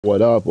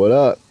What up? What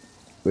up?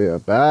 We are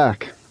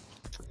back.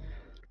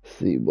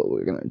 See what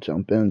we're gonna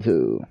jump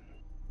into.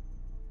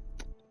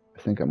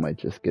 I think I might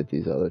just get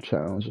these other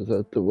challenges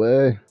out the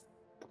way.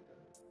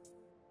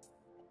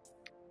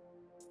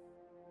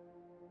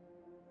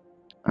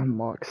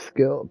 Unlock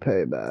skill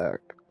payback.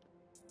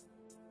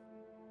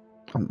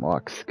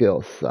 Unlock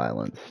skill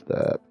silent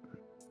step.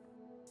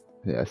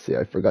 Yeah, see,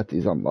 I forgot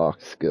these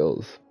unlocked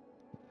skills.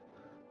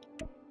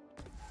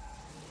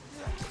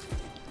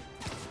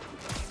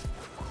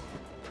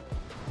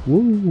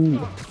 Woo!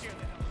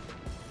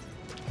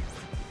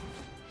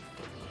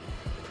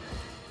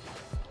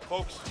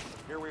 Folks,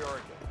 here we are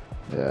again.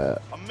 Yeah,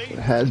 it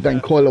has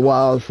been quite a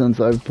while since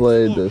I've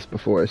played this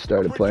before I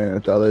started playing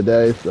it the other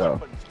day,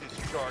 so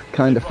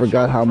kind of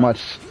forgot how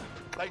much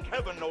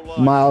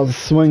Miles'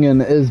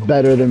 swinging is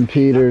better than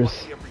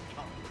Peter's.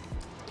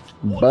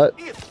 But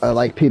I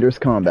like Peter's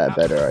combat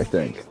better, I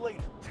think.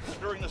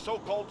 During the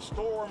so-called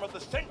storm of the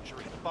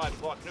century, the 5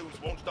 o'clock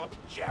news won't stop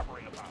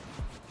jabbering about it.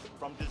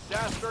 From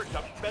disaster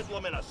to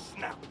bedlam in a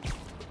snap.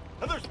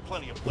 And there's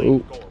plenty of blame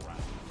to go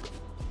around,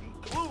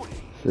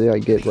 including... See, I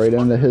get right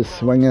into his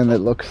swinging. It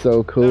looks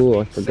so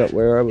cool. I forgot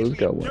where I was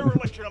going.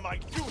 Dereliction of my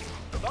duty,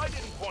 if I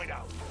didn't point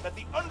out that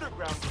the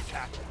underground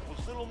attack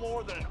was little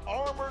more than an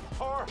armored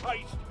car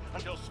heist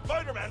until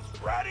Spider-Man's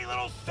bratty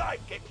little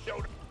sidekick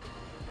showed up.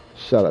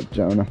 Shut up,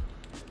 Jonah.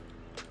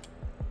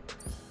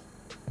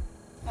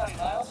 Howdy,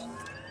 Miles.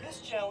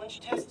 This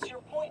challenge tests your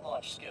point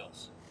launch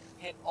skills.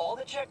 Hit all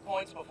the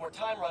checkpoints before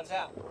time runs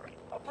out.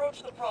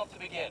 Approach the prompt to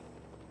begin.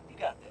 You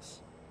got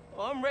this.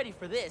 Oh, I'm ready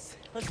for this.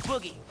 Let's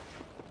boogie.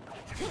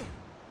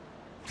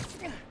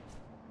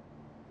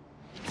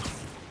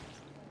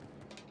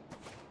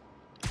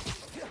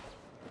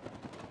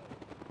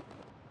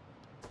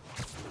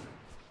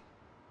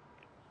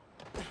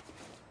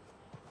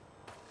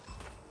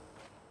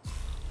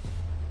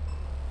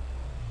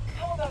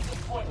 How about some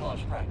point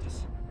launch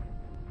practice?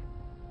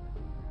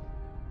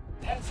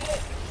 That's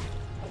it.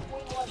 The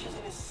point launch is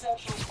an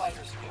essential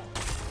fighter skill.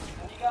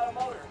 When you got a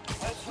motor,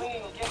 web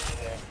swinging will get you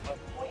there, but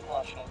point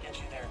launching will get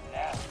you there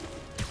now.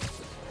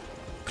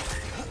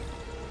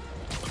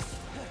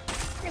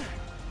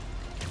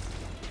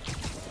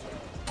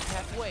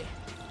 Halfway.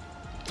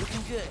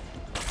 Looking good.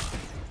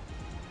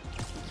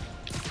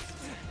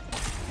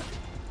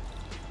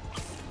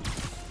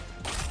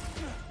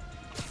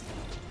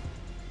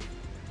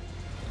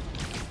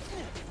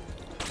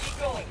 Keep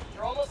going.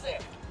 You're almost there.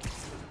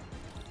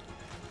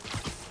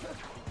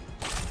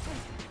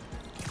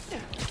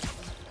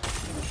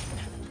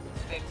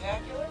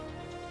 Spectacular?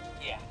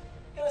 Yeah.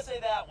 Gonna say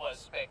that was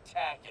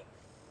spectacular.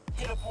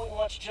 Hit a point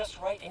launch just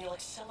right and you'll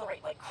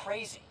accelerate like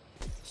crazy.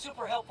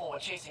 Super helpful when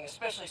chasing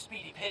especially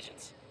speedy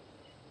pigeons.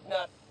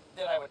 Not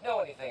that I would know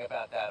anything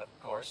about that,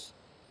 of course.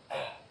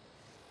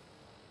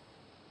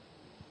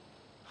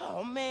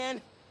 Oh,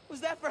 man.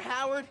 Was that for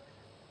Howard?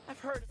 I've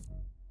heard...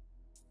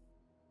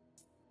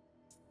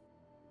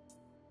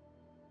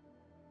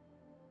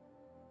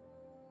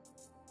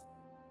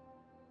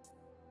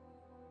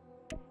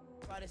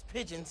 about his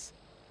pigeons.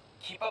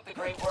 Keep up the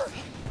great work,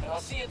 and I'll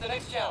see you at the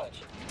next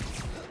challenge.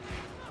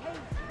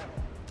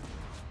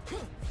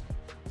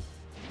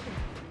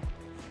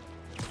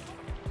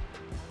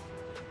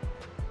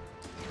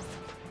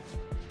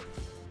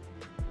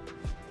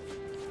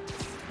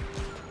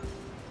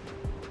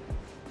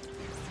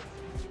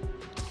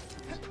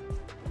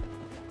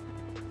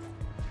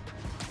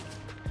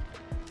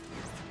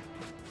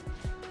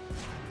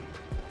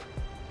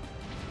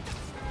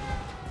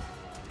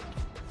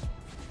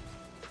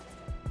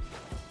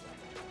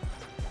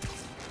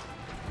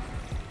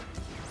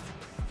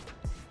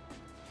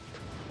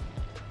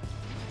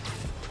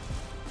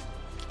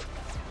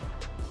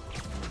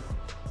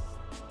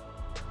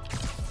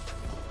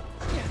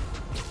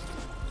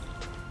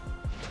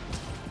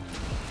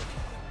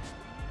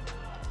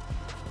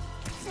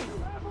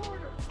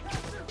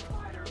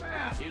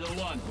 Either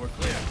one, we're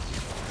clear.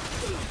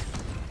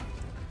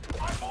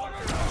 I'm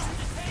ordered to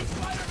detain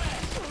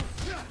Spider-Man!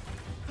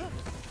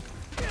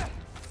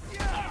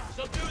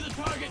 Subdue the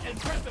target and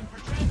prep him for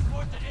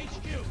transport to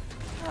HQ.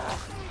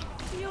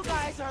 You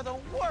guys are the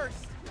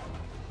worst.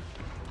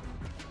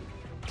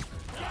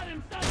 Got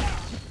him, Thunder!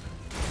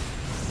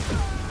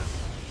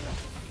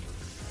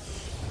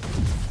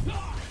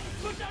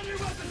 Put down your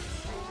weapon!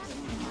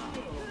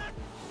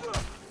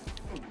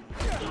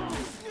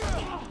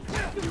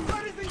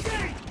 Target's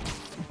engaged!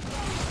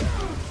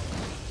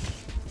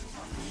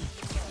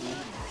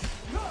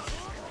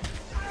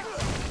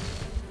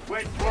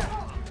 Wait,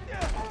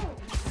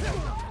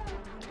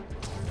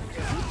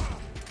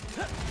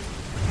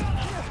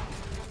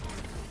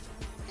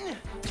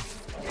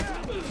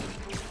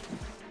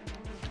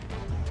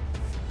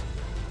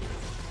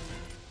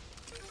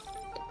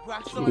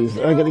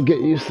 Jeez, I gotta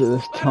get used to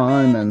this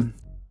time and...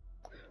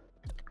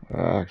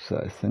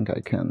 Actually, I think I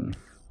can...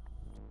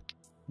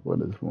 What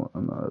is one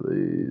of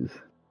these?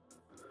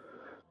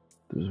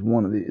 There's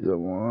one of these I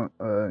want.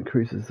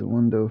 Increases the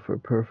window for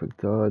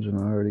perfect dodge, and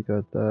I already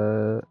got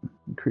that.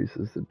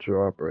 Increases the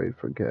drop rate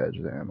for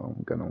gadget ammo.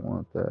 I'm gonna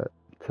want that.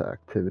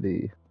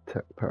 activity,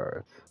 tech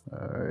parts.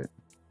 Alright.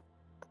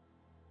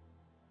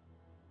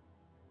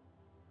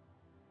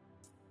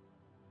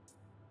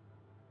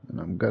 And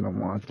I'm gonna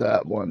want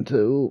that one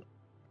too.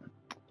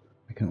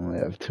 I can only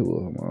have 2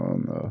 of them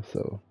on though,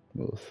 so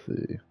we'll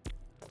see.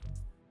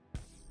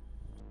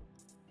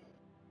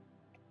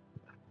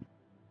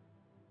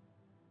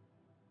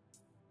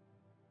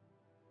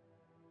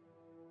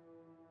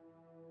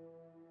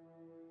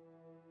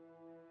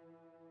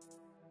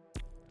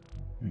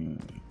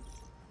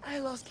 I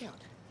lost count.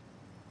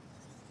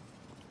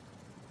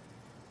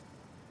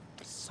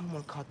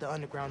 Someone caught the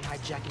underground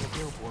hijacking a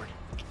billboard.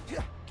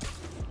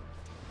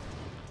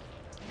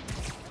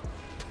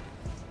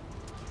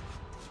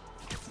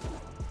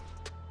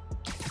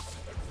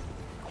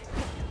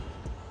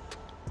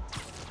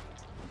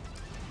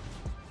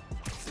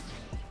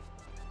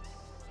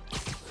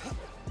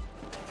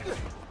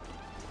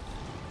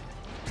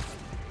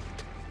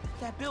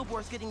 That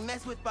billboard's getting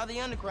messed with by the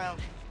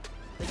underground.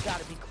 They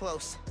gotta be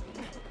close.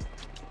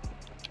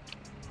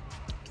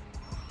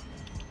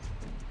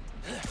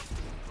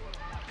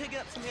 Picking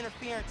up some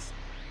interference.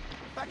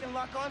 If I can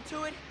lock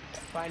onto it,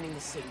 finding the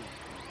signal.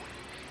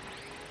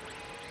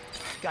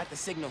 Got the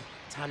signal.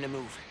 Time to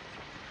move.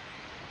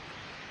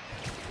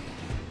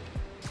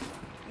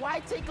 Why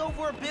take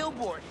over a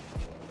billboard?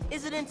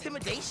 Is it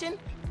intimidation?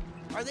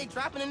 Are they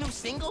dropping a new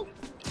single?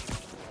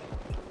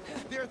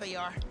 There they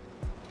are.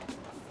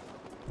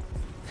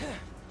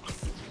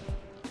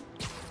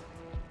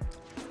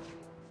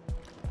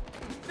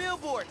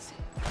 Billboards!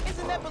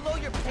 Isn't that below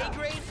your pay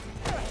grade?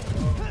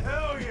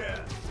 Hell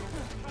yeah!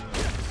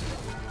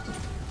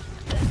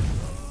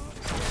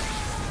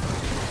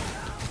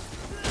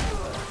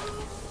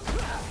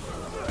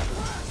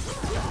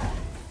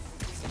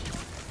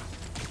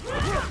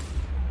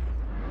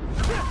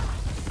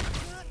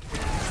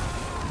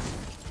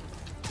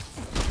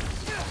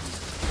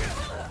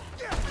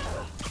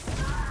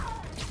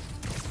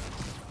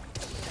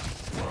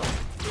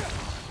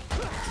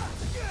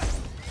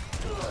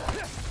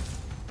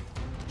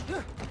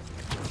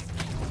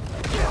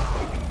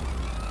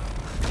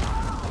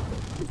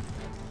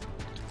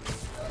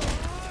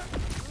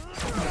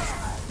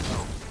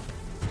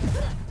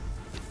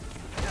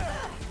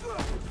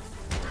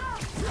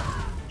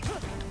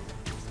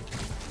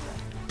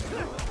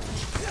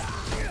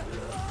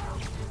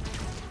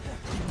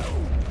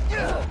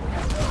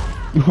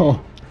 Oh.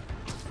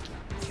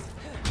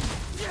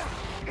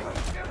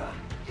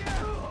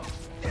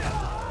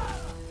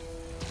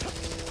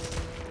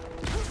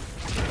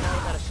 Now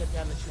I gotta shut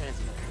down the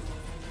transmitter.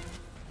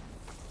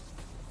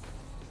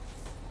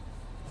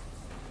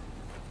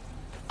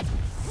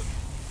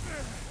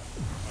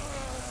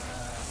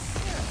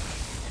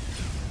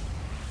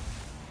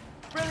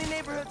 Friendly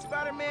Neighborhood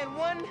Spider-Man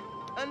 1,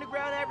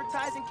 underground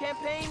advertising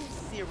campaign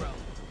 0.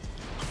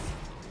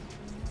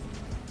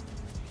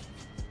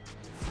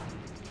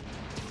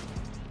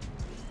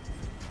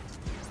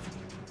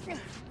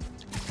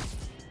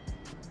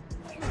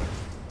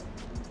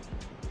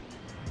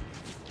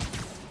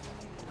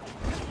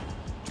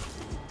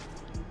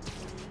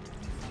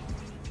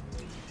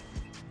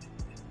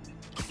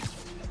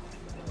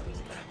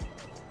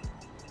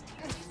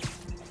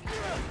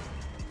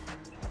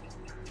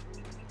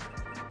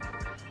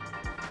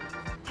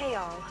 Hey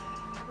all,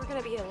 we're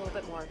gonna be a little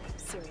bit more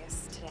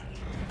serious today.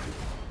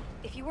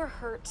 If you were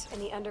hurt in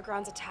the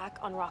Underground's attack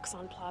on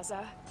Roxxon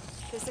Plaza,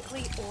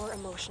 physically or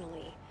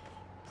emotionally,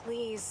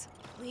 please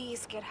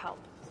get help.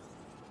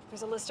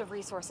 There's a list of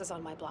resources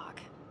on my blog.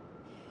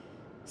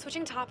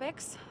 Switching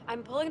topics,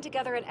 I'm pulling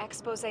together an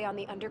expose on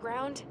the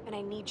Underground, and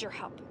I need your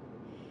help.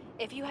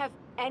 If you have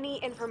any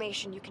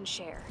information you can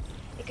share,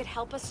 it could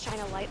help us shine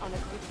a light on a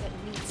group that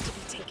needs to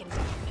be taken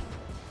down.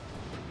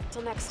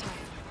 Till next time,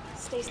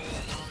 stay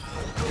safe.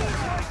 You're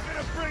not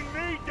gonna bring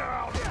me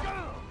down!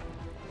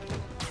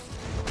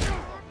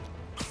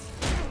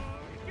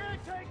 You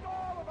can't take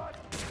all of us!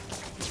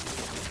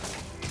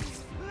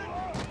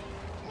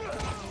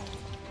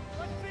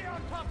 Let's see how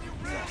tough you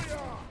really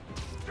are!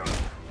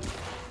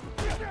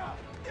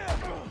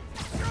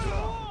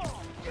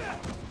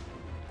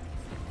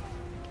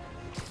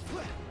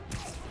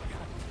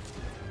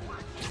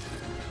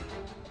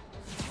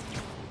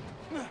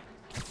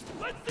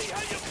 Let's see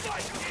how you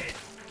fight, kid!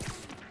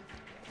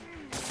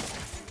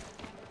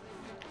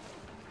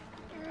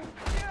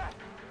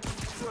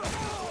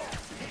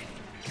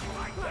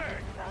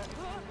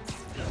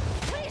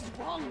 What is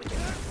wrong with you?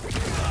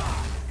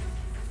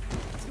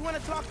 You want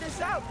to talk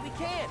this out? We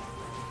can.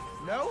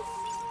 No?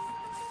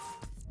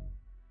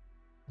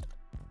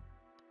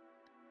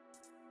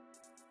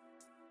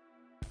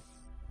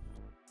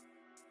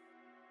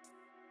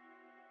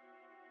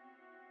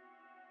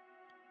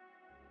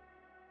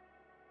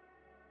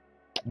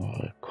 Oh,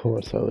 of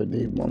course I would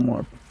need one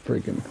more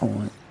freaking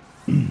point.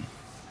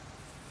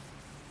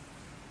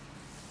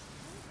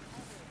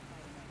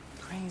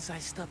 Crane's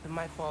iced up and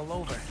might fall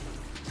over.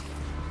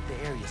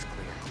 The area's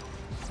clear.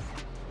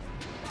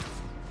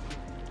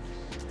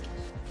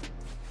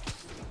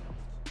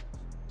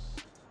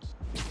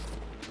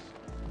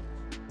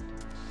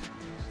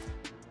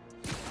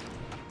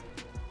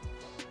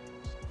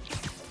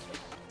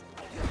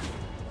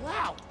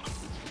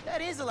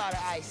 is a lot of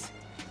ice.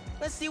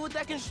 Let's see what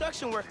that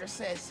construction worker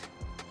says.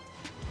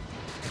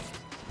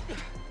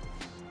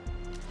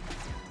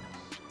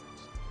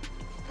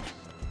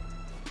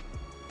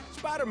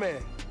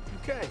 Spider-Man, you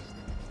came.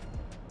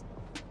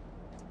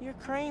 Your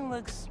crane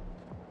looks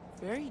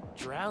very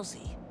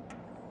drowsy.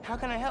 How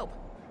can I help?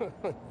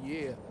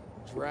 Yeah,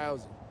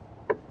 drowsy.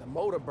 The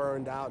motor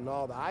burned out and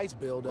all the ice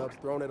buildups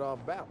thrown it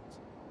off balance.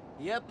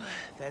 Yep,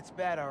 that's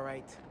bad, all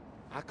right.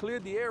 I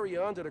cleared the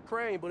area under the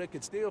crane, but it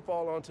could still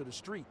fall onto the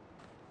street.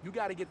 You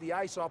gotta get the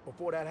ice off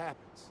before that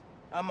happens.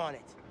 I'm on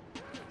it.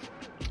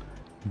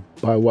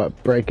 By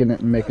what? Breaking it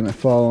and making it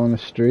fall on the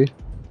street?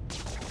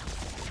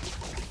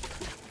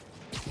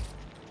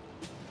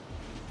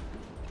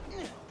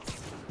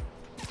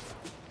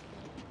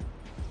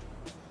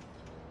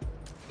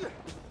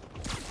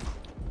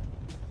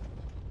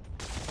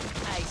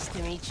 Nice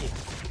to meet you.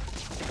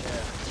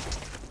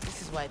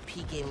 This is why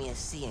Pete gave me a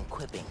C in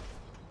quipping.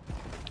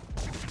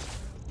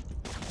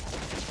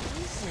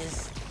 This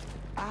is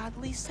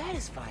oddly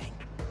satisfying.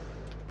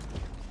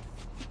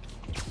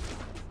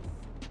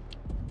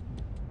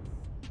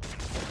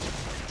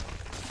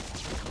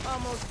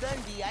 Almost done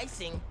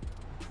de-icing.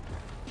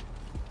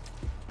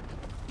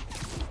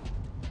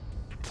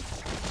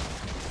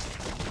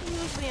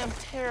 Usually I'm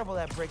terrible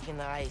at breaking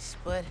the ice,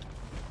 but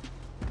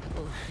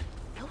oof,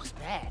 that was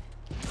bad.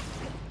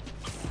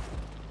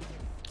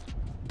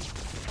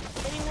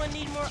 Anyone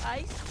need more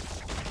ice?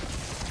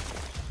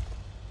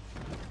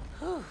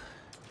 Whew.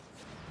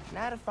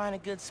 Now to find a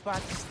good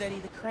spot to steady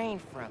the crane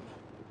from.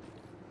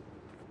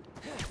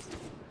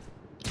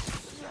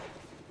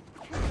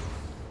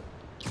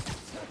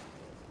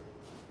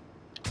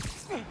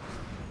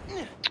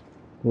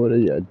 What are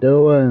you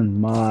doing,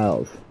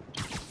 Miles?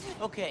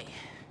 Okay,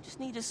 just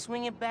need to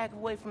swing it back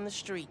away from the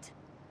street.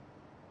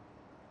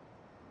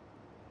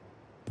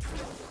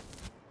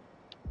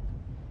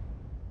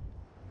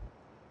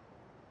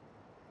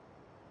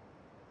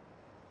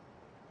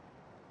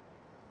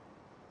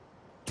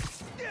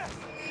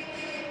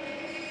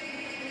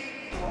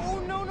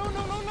 Oh, no, no,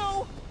 no, no,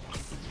 no!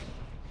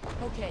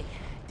 Okay,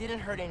 didn't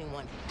hurt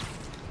anyone.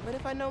 But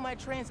if I know my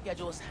train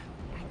schedules,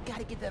 I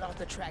gotta get that off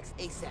the tracks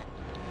ASAP.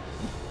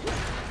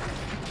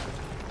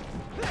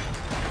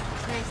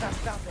 Train's not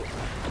stopping.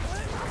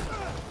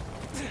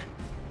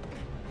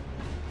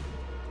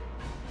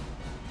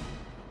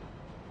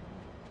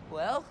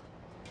 Well,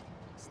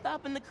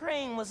 stopping the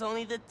crane was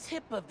only the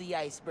tip of the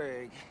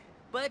iceberg.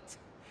 But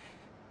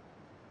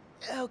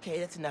okay,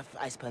 that's enough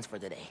ice puns for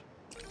today.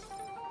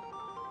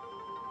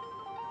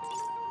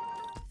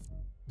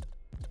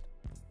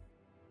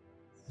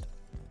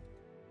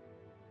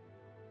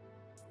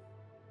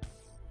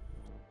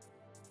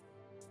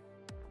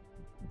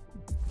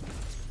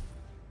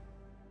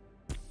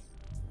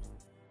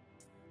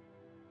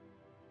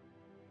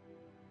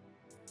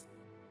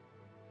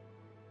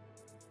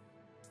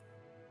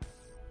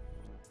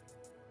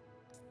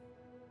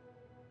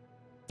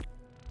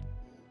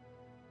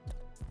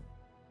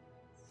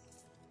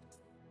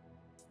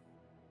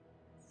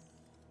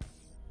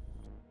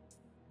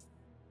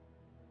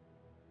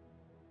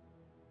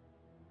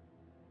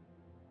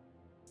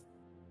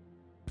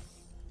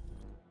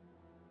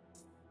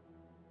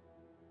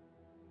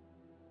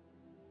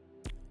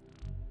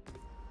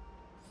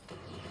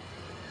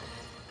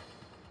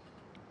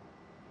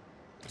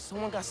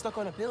 Someone got stuck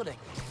on a building.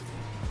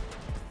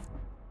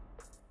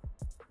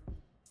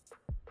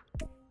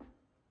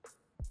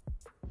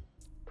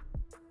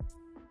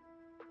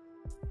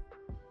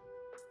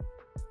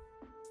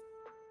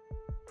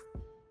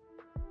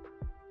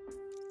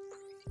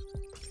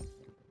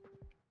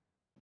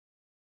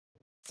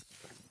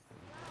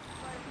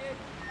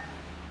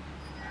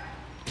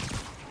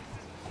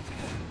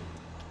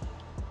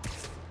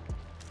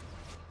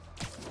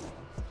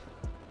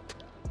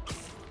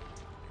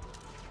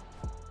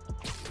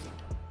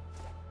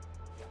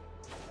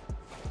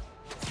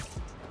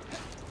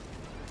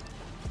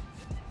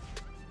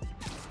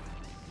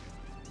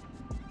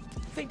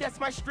 I think that's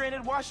my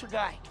stranded washer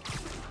guy.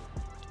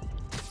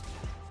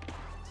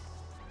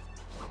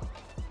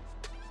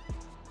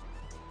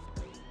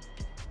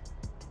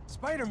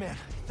 Spider-Man,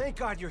 thank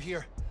God you're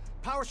here.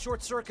 Power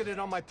short-circuited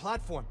on my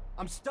platform.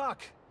 I'm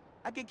stuck.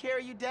 I could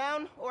carry you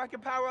down, or I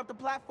could power up the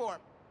platform.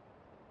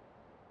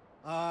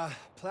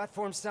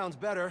 Platform sounds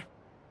better.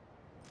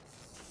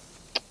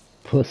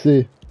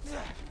 Pussy.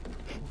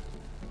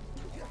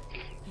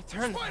 He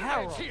turned the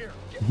power off.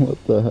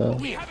 What the hell?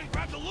 We haven't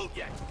grabbed the loot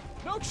yet.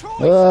 No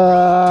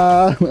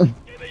choice!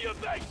 Give me your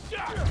big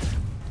shot.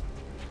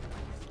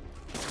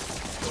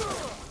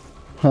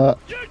 Huh.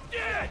 You're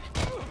dead.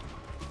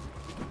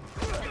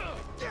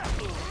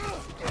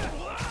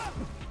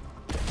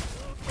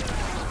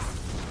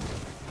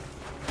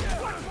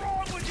 What's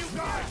wrong with you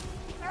guys?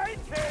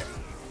 Ain't him.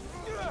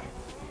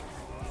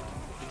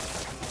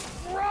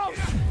 Gross.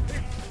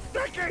 It's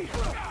sticky.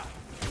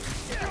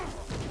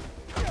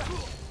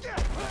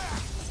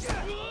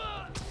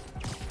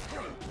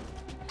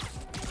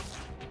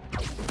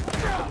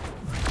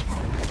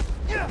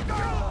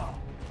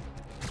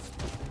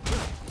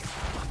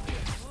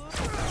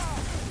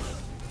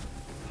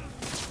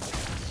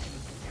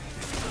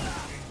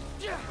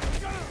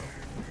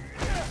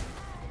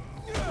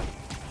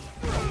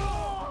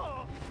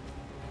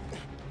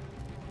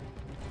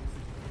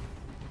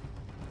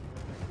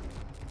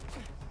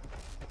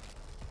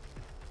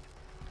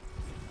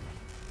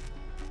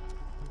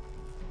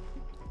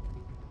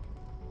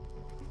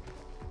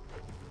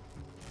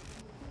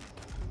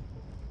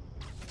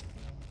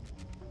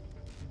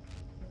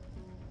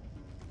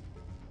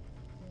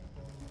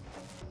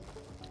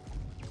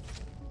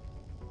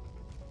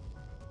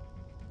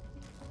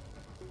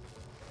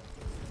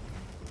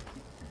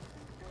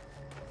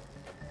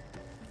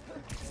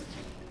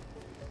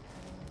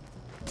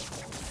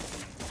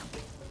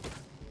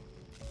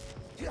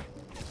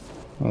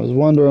 I was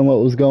wondering what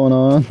was going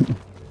on.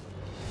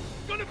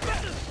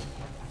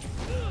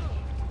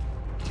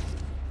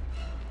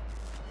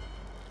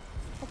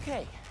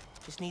 Okay,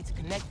 just need to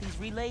connect these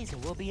relays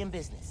and we'll be in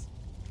business.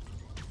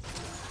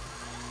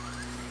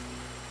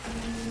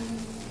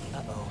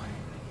 Uh-oh.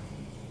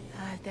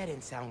 That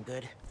didn't sound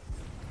good.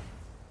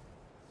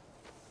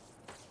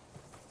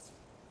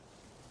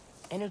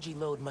 Energy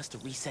load must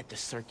have reset the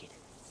circuit.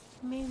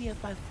 Maybe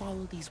if I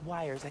follow these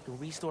wires, I can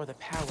restore the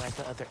power at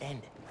the other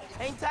end.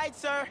 Hang tight,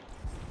 sir.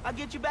 I'll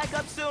get you back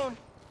up soon.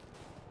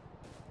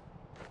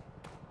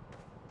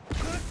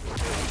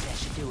 That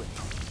should do it.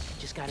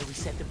 Just gotta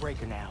reset the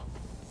breaker now.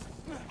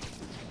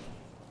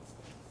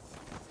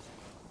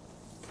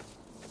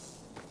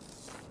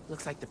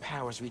 Looks like the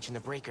power's reaching the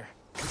breaker.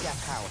 We got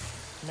power.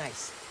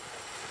 Nice.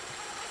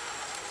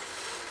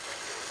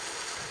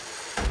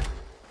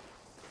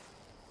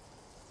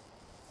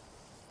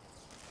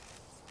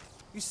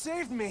 You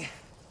saved me!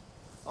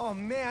 Oh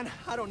man,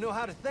 I don't know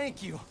how to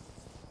thank you.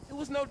 It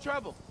was no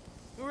trouble.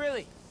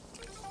 Really.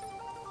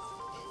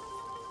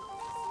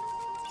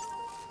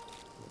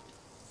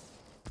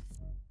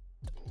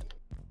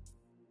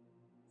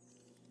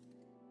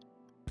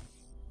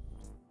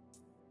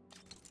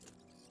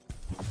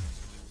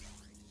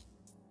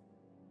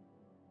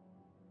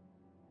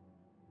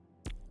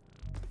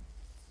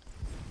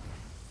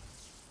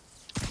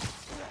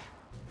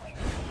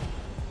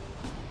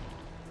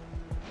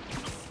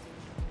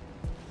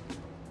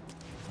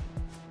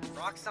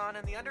 Roxxon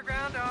and the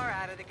Underground are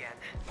at it again.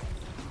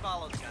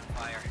 Follow the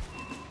gunfire.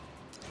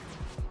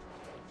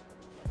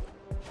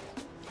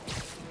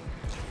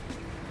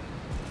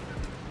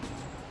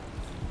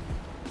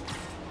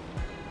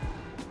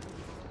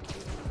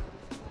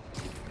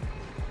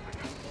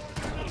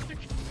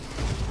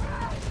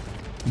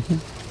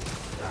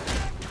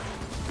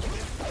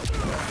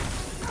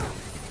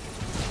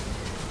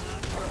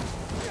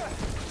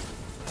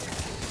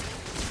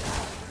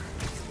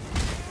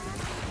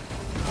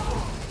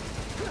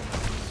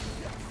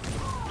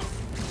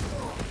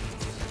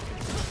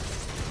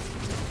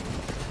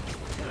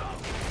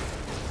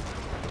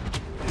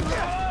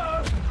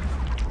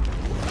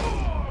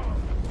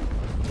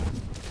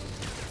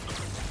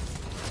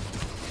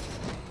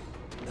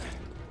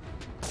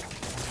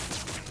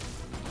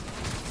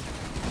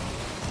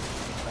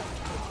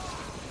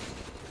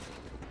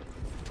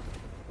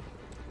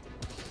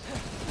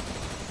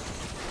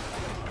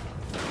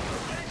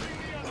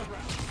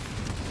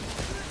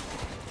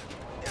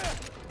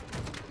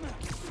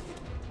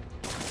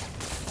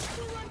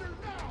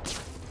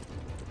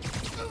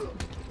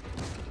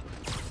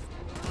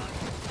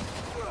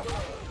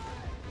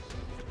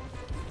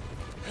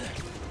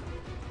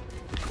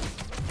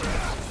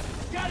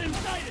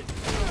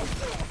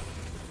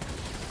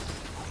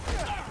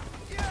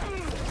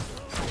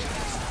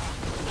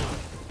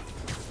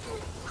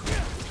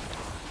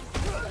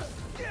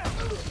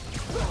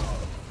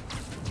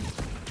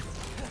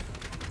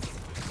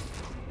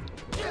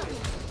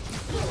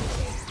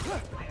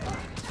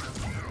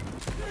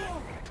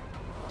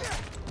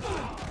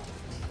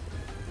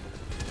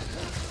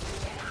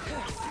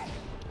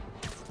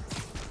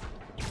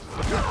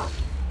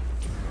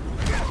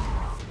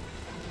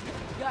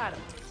 Got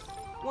him.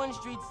 One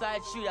street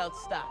side shootout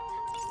stopped.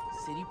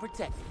 City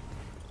protected.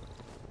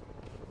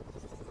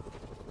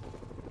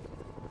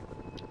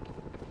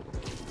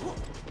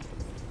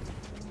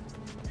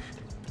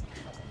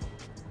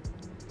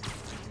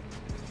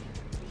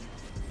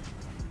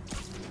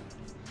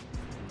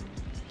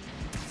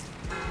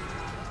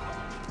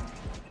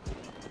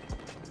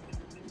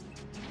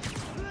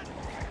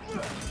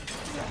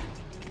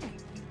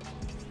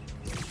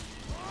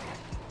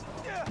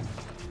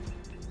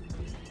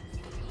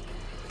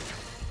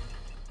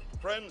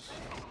 Friends,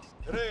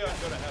 today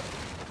I'm gonna have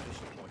to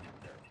disappoint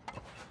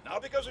you.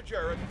 Not because of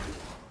Jared.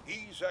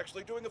 He's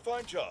actually doing a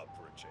fine job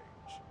for a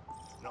change.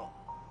 No,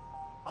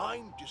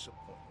 I'm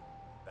disappointed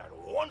that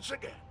once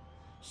again,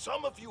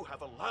 some of you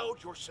have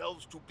allowed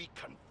yourselves to be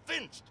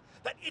convinced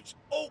that it's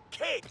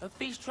okay. A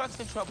feast truck's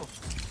in trouble.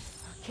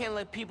 Can't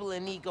let people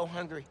in need go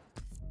hungry.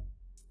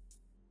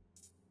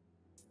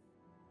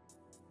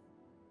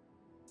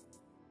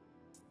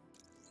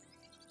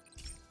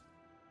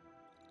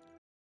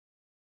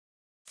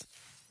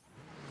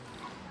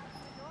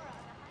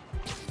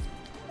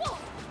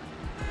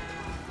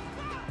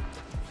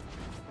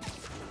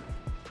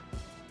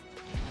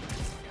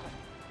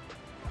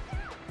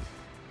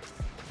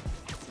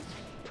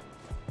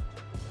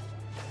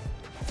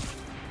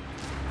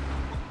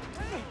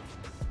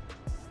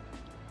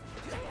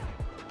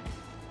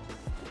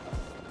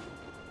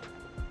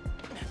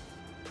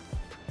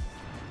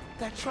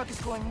 That truck is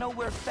going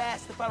nowhere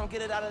fast if I don't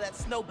get it out of that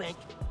snowbank.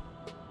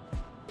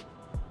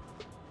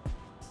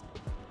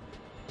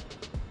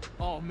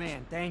 Oh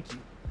man, thank you.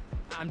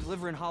 I'm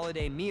delivering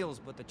holiday meals,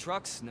 but the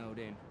truck's snowed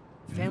in.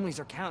 Families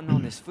are counting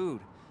on this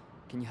food.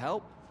 Can you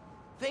help?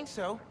 Think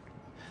so.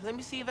 Let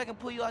me see if I can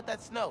pull you out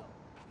that snow.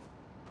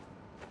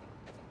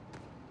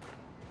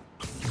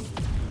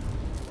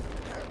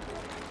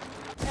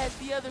 As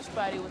the other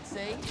Spidey would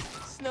say,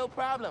 it's no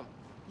problem.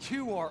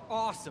 You are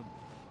awesome.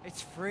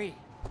 It's free.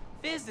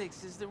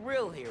 Physics is the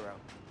real hero.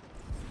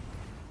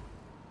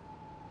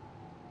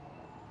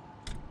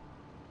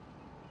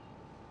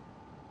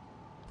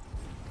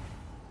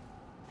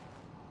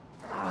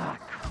 Ah,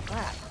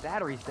 crap.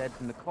 Battery's dead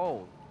from the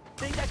cold.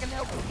 Think I can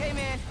help? Okay,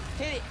 man.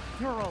 Hit it.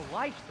 You're a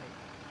lifesaver.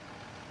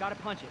 Gotta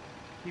punch it.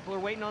 People are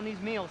waiting on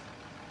these meals.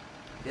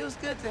 Feels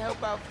good to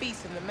help out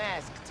Feast in the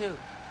mask, too.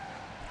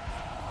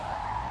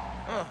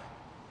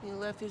 He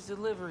left his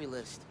delivery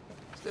list.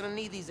 He's gonna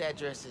need these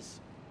addresses.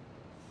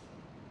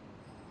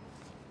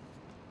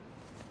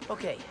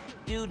 Okay,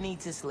 dude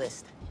needs his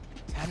list.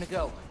 Time to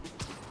go.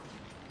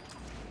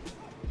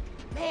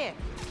 Man,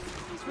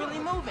 he's really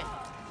moving.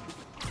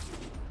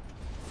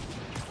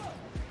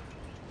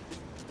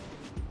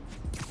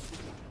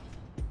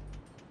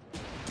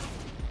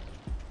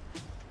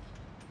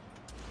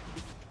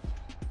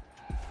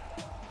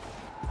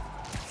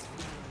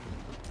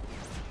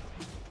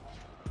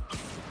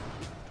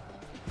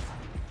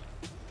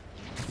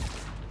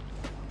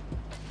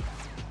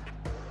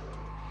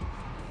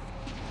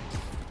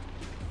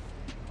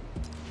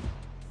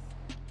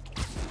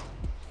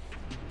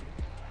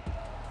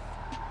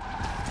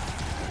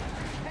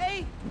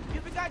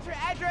 Your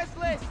address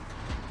list.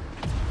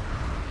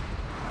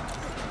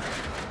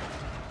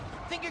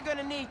 Think you're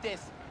gonna need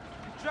this.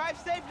 Drive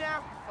safe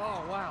now.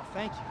 Oh, wow,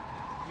 thank you.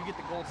 You get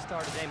the gold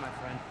star today, my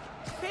friend.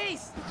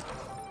 Peace.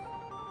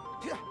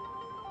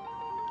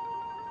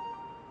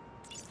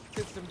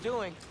 Took some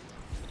doing.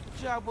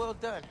 Job well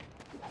done.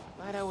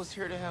 Glad I was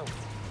here to help.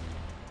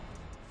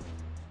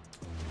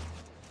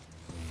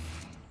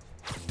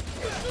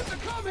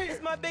 Come here!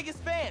 It's my biggest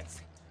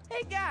fans.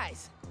 Hey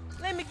guys,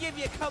 let me give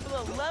you a couple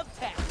of love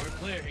taps. We're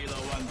clear, Hilo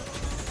 1.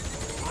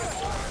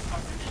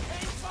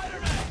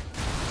 Spider-Man!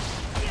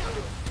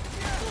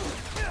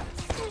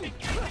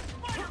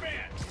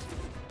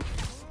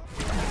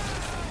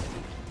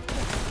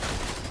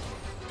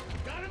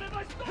 Got him in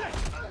my sight!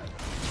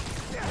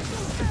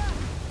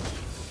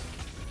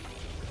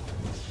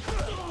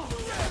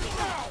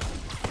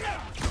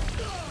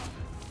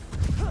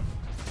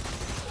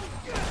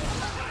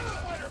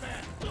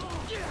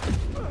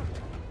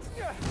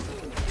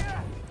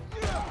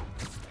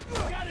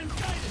 Got him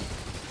sighted!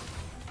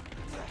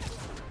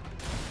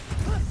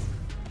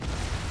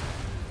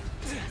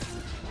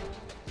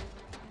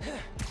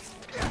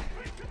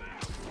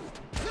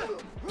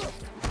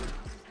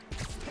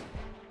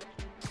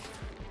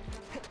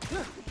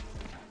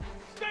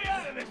 Stay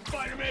out of this,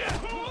 Spider-Man!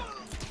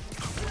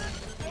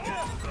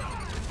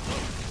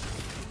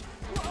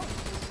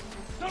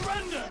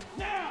 Surrender,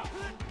 now!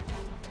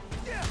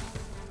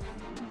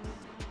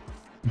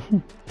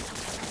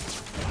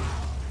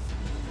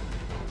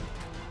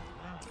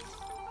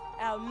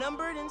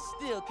 Outnumbered and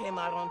still came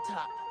out on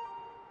top.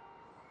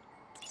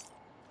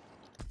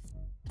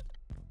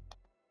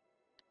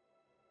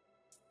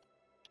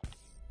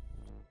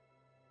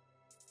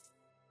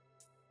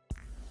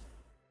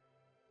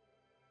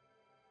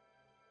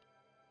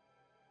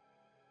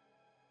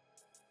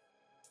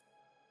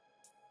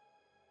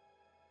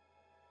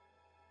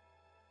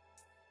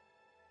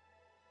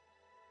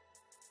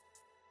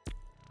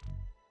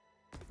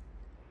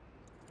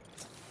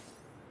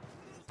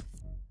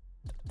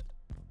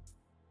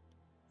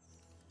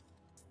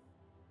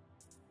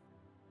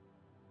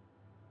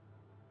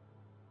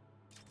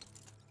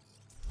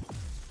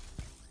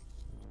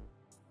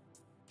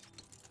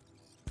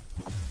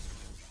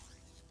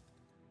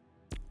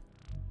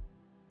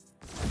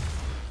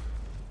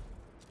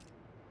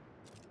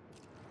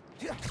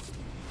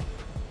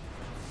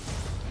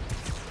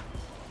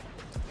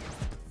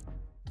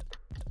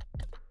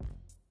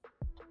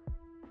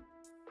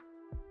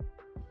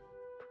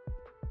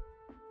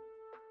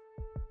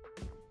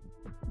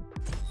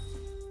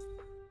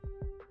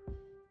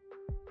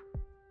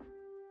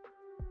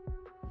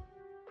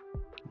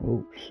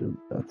 Oh shoot,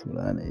 that's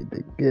what I need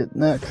to get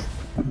next.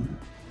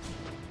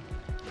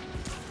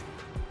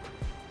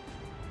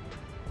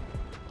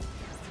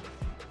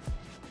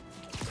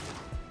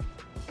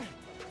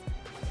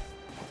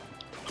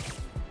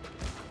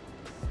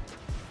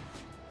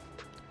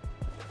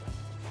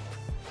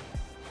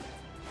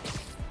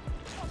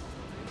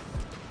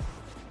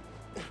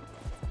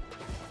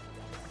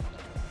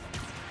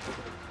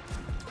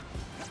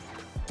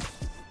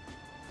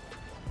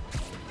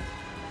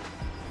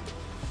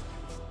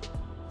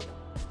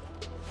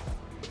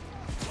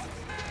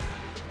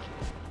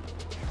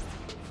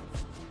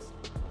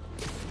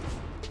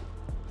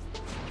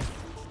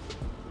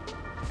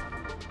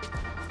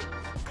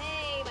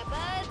 Hey, my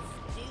buds,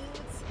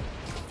 dudes,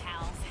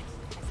 pals.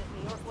 As if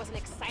New York wasn't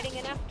exciting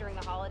enough during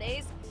the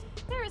holidays,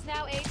 there is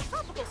now a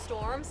tropical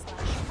storm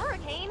 /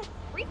 hurricane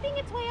reaping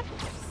its way up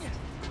the coast.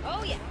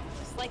 Oh yeah,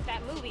 just like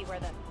that movie where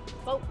the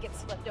boat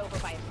gets flipped over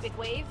by a big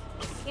wave,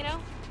 you know?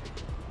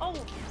 Oh,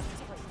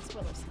 sorry,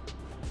 spoilers.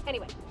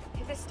 Anyway,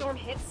 if this storm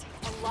hits,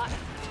 a lot of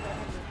people are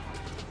going to need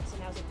help. So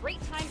now's a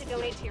great time to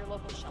donate to your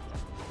local shelter.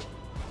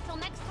 Till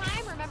next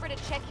time, remember to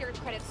check your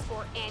credit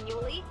score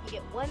annually. You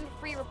get 1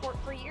 free report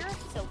per year,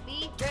 so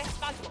be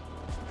responsible.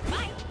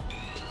 Bye!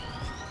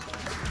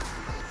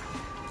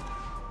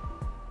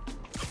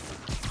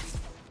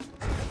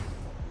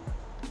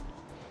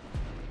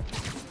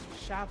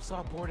 shop's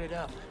all boarded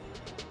up.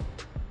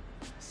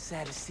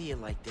 Sad to see it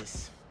like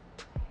this.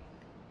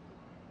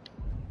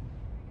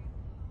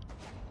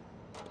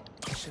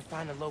 I should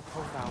find a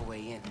low-profile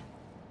way in.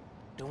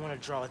 Don't want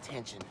to draw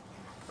attention.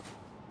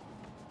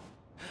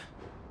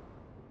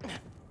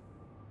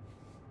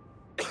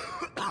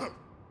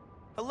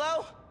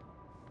 Hello?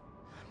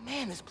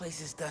 Man, this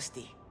place is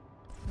dusty.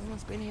 No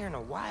one's been here in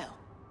a while.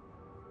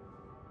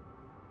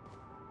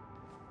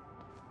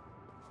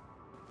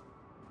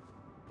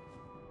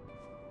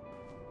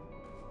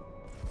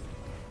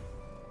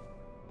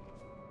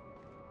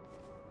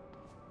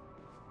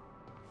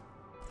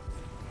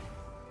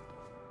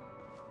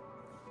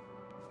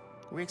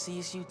 Rick's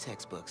ESU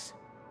textbooks.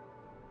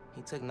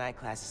 He took night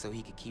classes so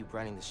he could keep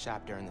running the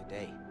shop during the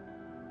day.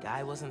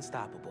 Guy was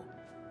unstoppable.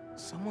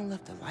 Someone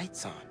left the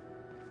lights on.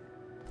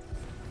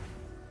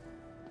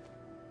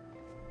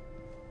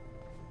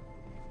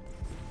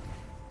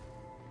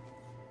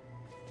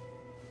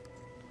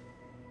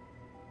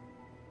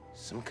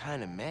 Some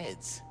kind of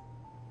meds.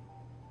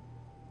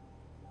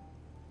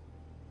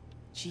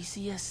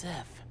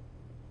 GCSF.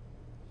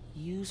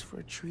 Used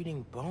for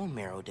treating bone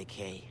marrow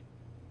decay.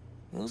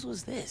 Whose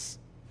was this?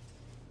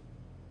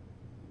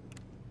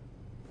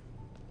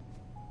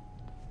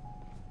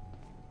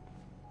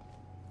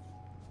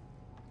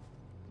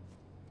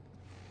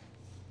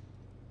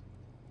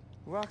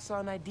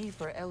 Roxxon ID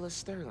for Ella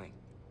Sterling.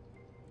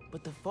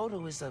 But the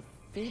photo is of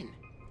Finn.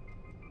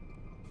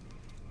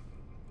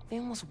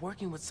 Finn was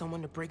working with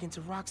someone to break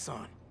into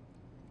Roxxon.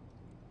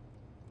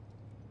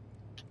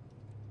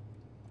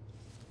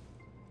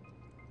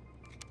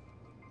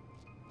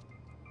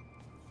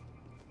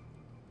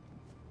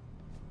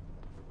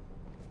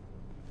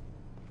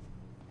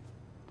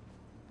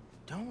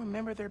 Don't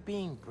remember there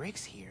being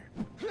bricks here.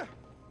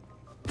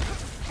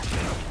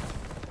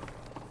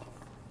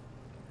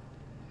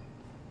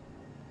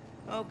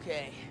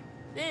 Okay,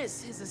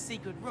 this is a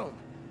secret room.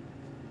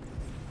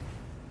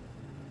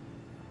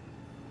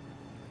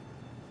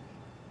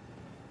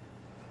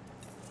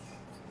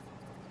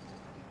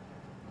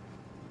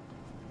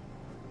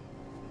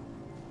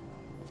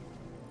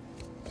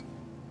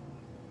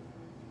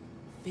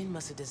 Finn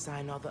must have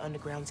designed all the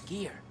Underground's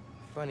gear.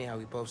 Funny how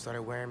we both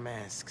started wearing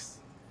masks.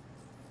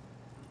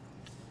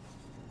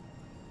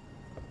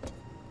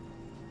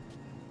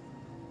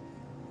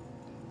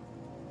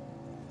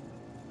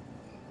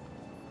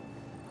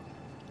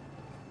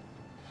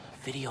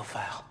 Video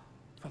file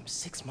from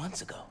 6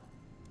 months ago.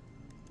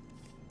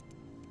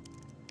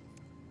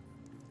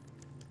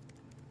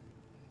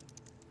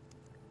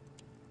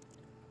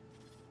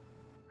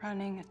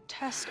 Running a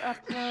test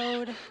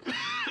upload.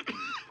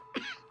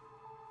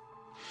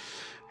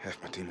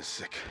 Half my team is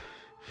sick,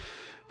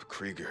 but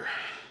Krieger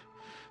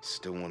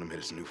still want him in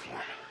his new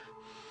form.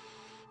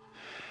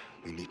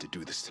 We need to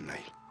do this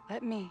tonight.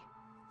 Let me.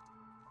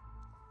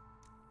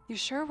 You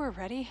sure we're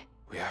ready?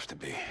 We have to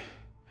be.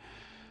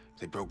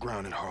 They broke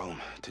ground in Harlem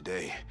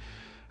today,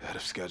 ahead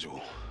of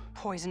schedule.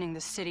 Poisoning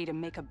the city to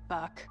make a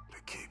buck. They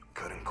keep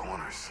cutting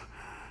corners,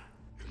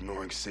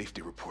 ignoring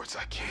safety reports.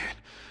 I can't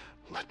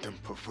let them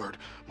pervert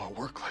my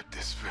work like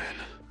this, Finn.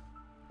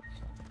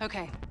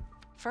 Okay,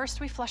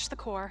 first we flush the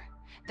core,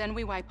 then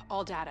we wipe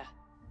all data.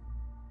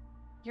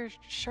 You're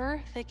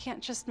sure they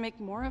can't just make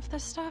more of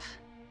this stuff?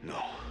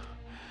 No.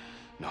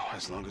 No,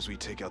 as long as we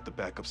take out the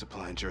backup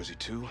supply in Jersey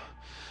too.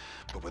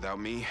 But without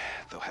me,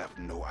 they'll have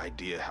no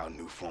idea how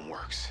Nuform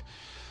works.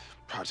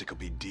 Project will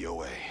be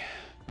DOA.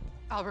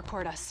 I'll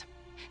record us.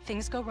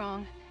 Things go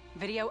wrong,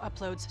 video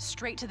uploads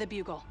straight to the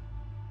Bugle.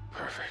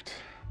 Perfect.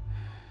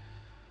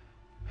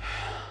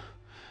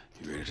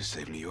 You ready to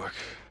save New York?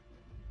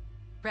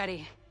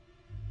 Ready.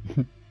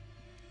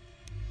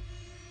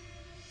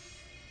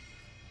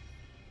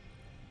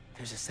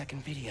 There's a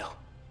second video.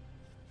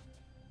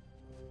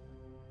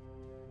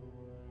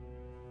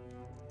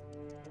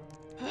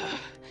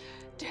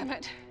 Damn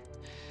it.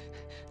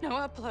 No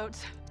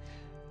uploads.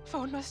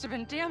 Phone must have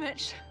been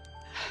damaged.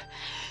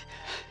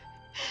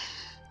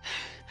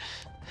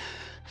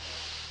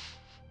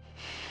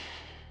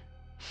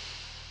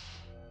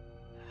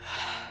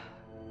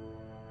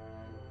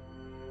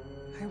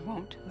 I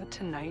won't let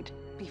tonight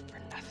be for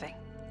nothing.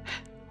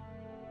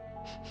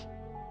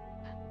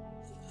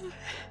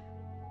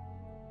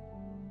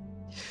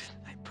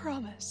 I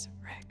promise,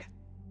 Rick.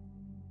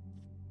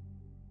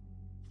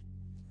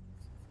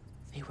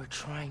 They were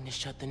trying to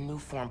shut the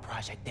Nuform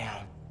project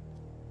down.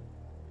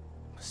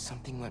 But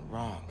something went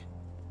wrong.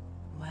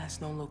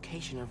 Last known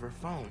location of her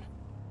phone.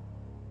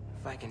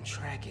 If I can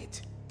track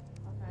it.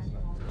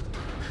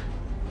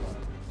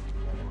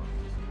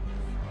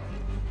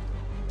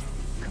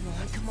 Come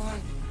on, come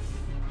on.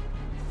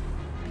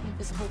 Be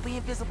invisible, be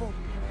invisible.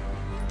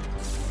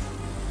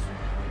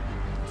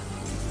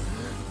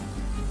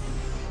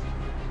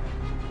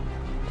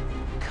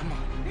 Come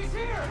on. He's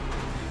here!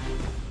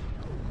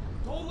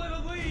 Don't let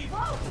him leave!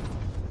 Whoa!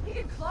 He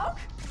can cloak?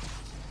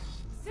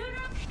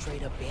 Sooner?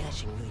 Straight up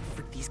banishing really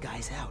freaked these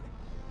guys out.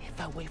 If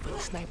I wait for the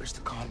snipers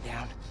to calm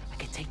down, I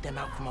can take them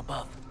out from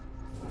above.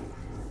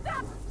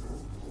 Stop!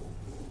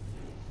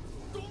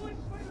 Don't let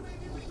Spider-Man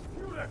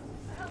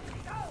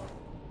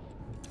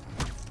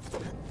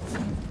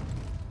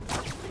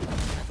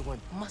Another one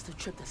must have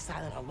tripped a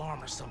silent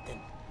alarm or something.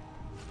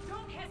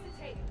 Don't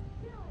hesitate.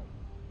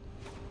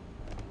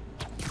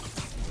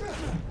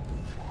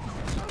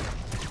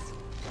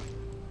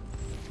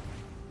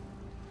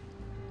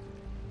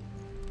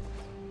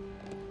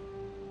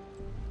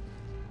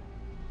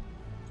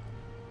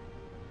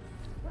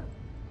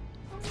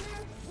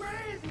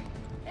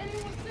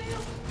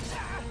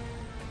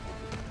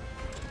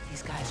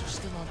 These guys are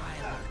still on high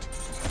alert.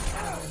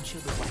 Gotta let them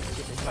chill the fight to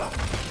get the job.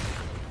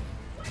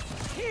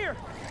 Here!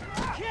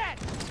 Cat!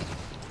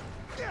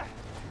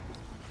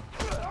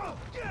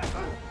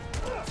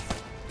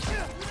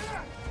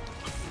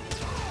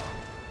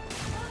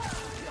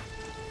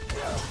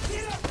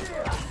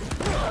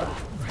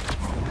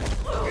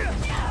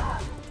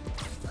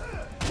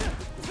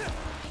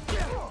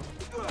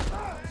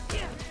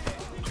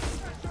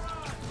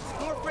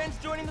 More friends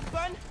joining the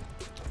fun?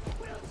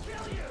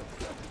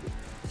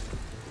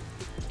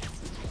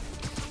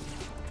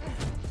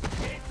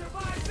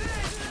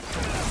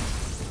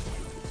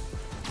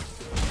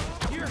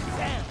 You're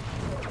down.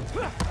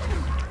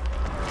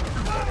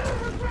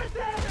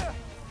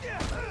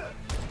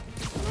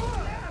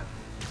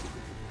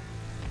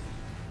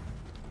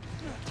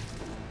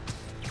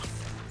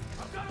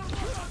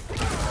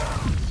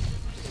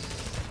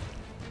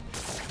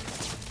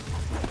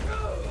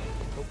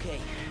 Okay,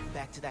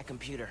 back to that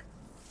computer.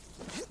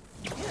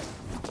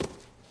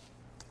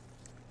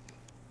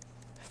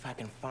 If I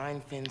can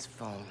find Finn's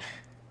phone,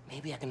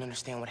 maybe I can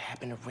understand what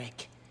happened to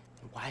Rick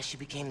and why she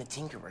became the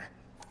Tinkerer.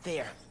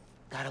 There,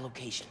 got a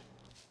location.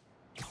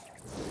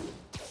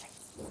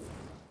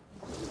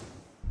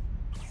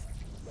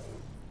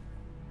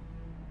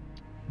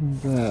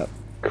 That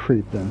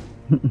creeping.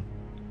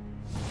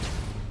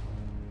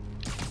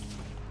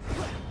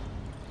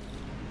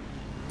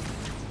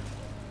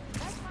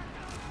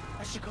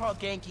 I should call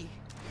Genki.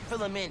 Fill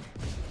him in.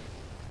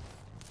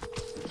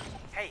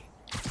 Hey,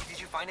 did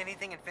you find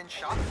anything in Finn's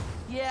shop?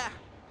 Yeah.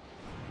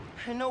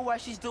 I know why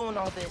she's doing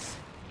all this.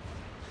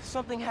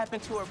 Something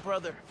happened to her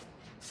brother.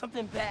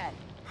 Something bad.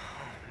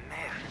 Oh,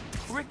 man.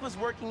 Rick was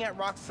working at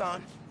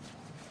Roxxon.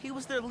 He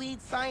was their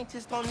lead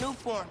scientist on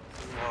Nuform.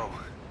 Whoa.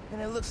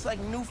 And it looks like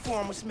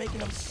Nuform was making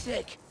him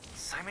sick.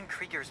 Simon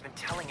Krieger's been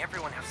telling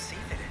everyone how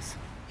safe it is.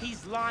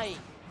 He's lying.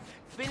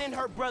 Finn and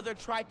her brother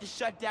tried to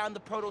shut down the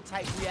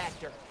prototype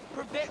reactor.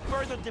 Prevent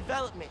further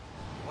development.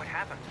 What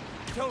happened?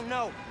 Don't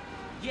know.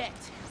 Yet.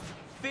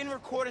 Finn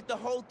recorded the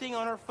whole thing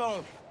on her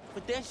phone.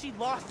 But then she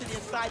lost it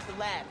inside the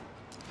lab.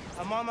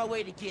 I'm on my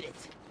way to get it.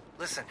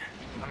 Listen,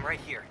 I'm right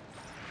here.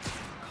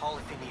 Call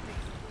if you need me.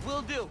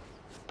 Will do.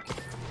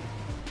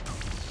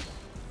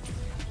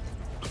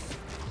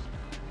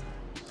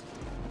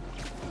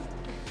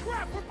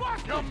 Crap, we're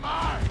back! You're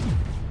mine!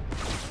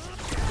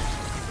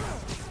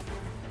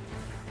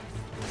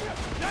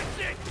 That's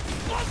it!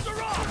 Gloves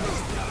are off!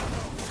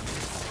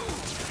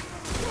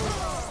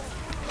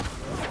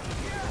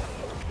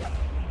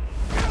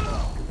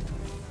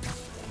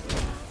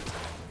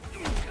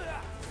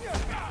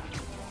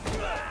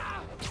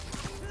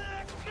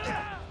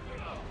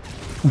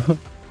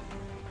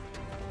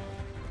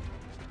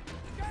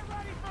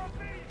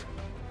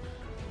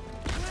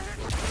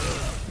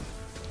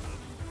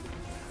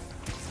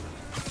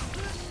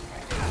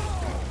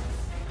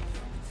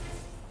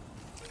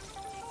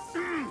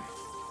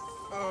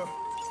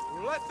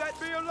 Let that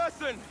be a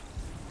lesson.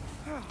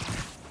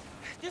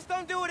 Just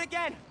don't do it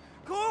again.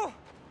 Cool?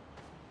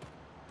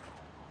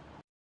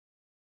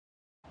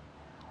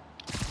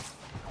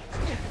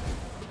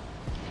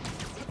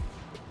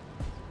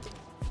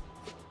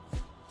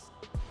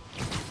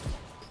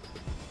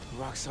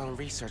 Roxxon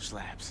Research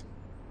Labs.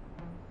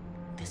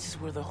 This is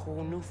where the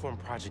whole Nuform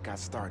project got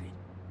started.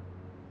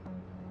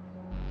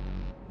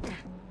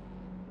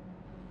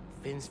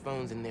 Finn's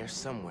phone's in there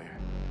somewhere.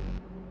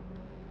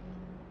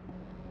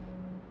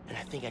 And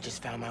I think I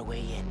just found my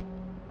way in.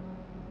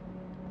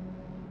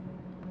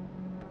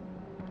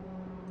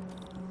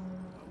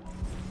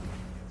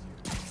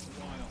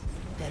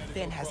 That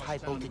vent has high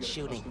voltage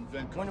shielding.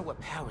 Wonder what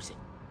powers it.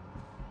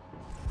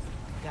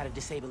 Gotta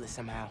disable it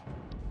somehow.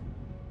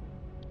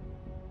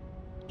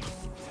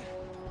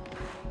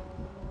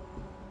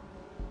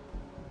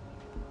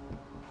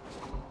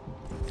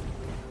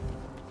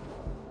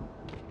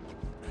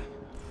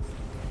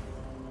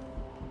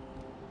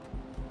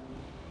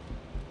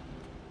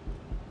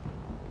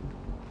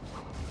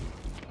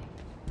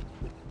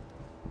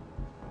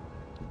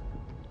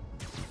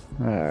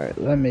 Alright,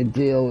 let me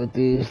deal with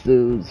these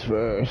dudes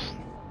first.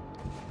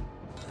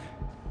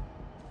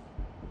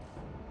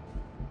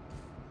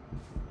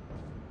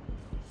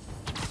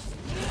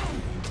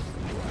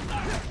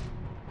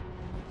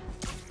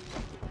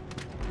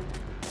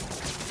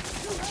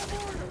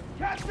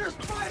 Capture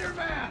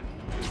Spider-Man!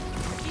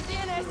 He's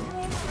in it!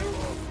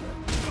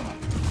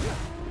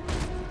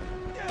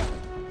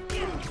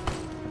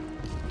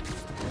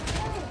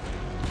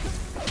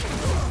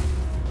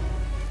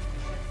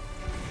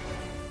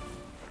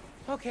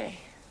 Okay.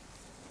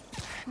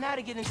 Now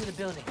to get into the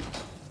building.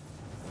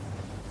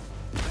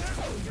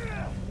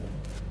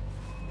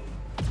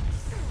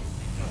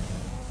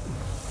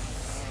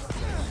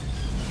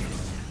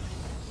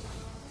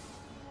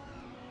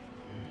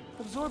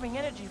 absorbing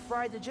energy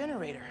fried the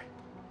generator.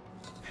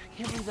 I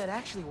can't believe that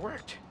actually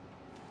worked.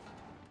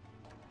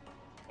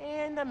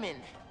 And I'm in.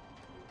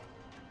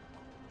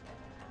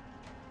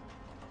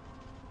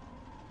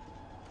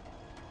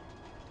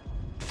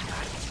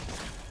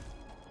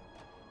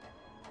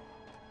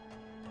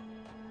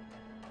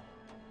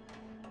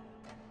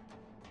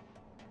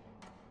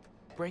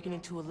 Breaking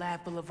into a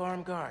lab full of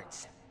armed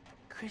guards.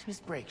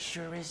 Christmas break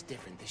sure is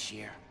different this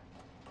year.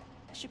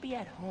 I should be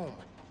at home,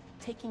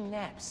 taking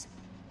naps,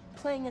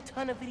 playing a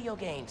ton of video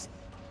games,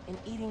 and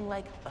eating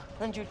like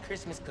 100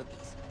 Christmas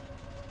cookies.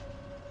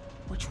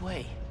 Which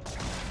way?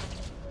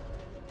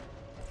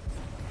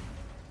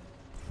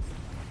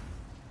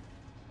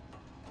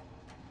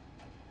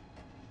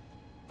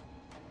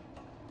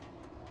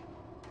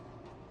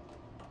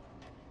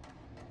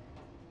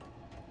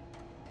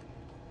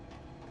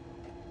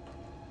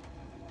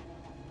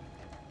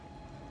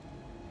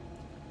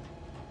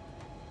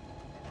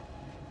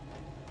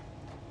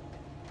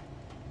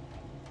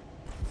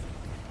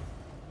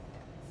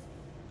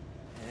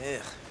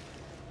 Ugh.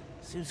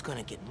 Suit's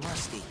gonna get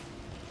musty.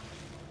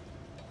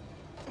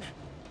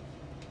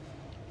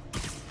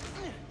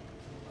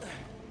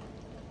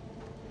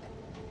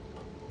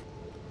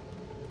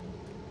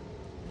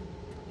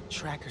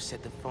 Tracker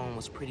said the phone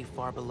was pretty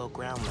far below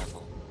ground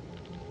level.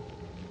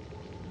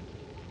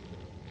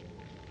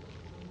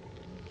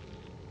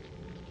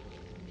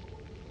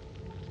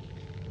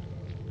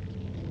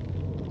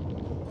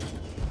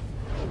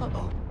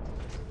 Uh-oh.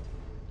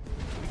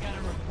 We got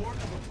a report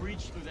of a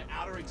breach through the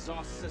outer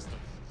exhaust system.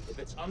 If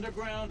it's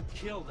underground,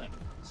 kill them.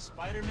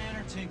 Spider-Man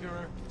or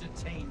Tinkerer,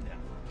 detain them.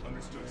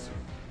 Understood, sir.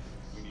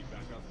 We need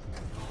backup.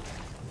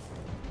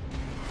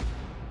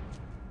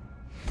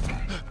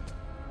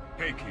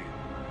 Hey, kid.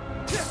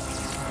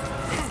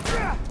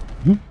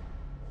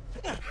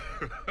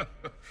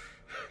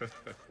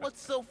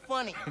 What's so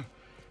funny?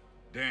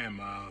 Damn,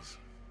 Miles.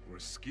 We're a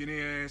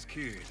skinny-ass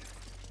kid.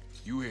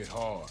 You hit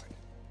hard.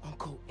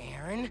 Uncle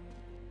Aaron?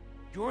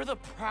 You're the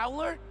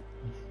Prowler?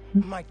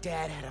 My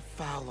dad had a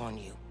foul on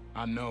you.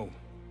 I know.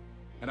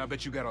 And I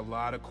bet you got a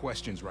lot of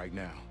questions right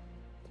now.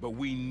 But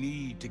we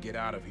need to get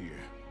out of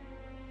here.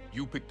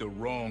 You picked the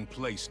wrong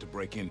place to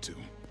break into.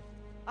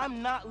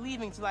 I'm not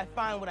leaving till I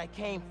find what I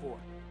came for.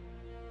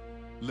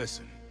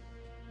 Listen,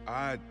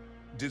 I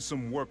did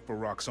some work for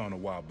Roxxon a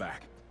while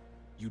back.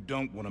 You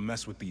don't want to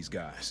mess with these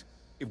guys.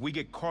 If we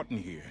get caught in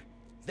here...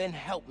 Then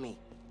help me.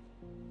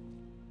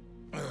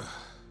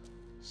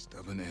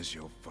 Stubborn as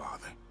your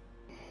father.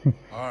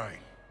 All right,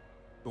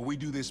 but we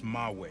do this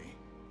my way.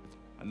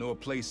 I know a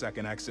place I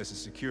can access a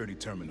security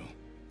terminal.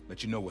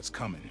 Let you know what's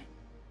coming.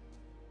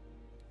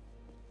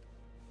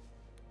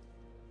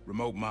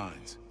 Remote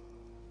mines.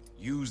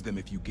 Use them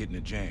if you get in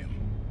a jam.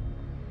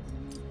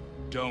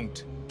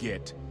 Don't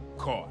get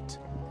caught.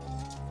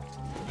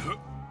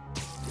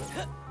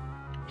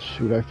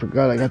 Shoot, I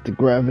forgot I got the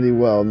gravity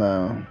well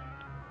now.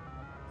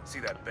 See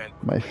that vent?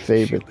 My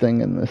favorite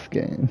thing in this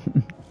game.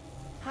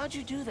 How'd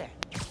you do that?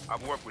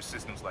 I've worked with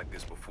systems like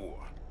this before.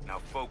 Now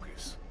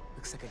focus.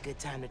 Looks like a good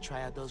time to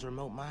try out those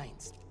remote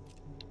mines.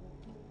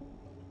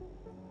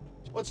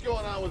 What's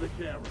going on with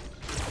the camera?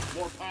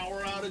 More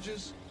power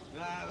outages?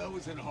 Nah, that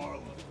was in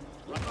Harlem.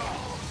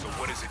 So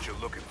what is it you're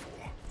looking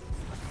for?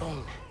 A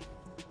phone.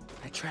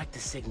 I tracked the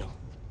signal.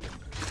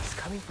 It's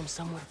coming from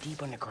somewhere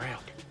deep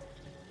underground.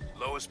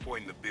 Lowest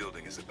point in the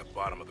building is at the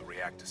bottom of the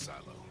reactor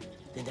silo.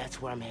 Then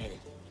that's where I'm headed.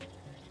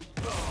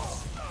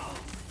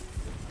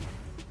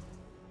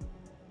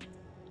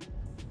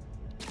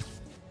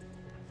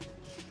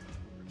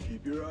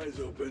 Keep your eyes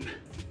open.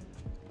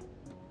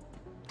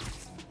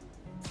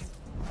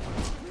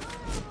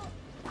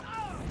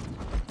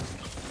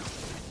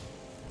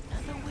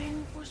 Another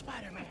win for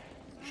Spider-Man.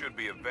 Should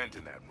be a vent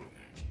in that room.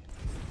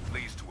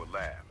 Leads to a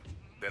lab,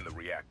 then the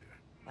reactor.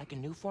 Like a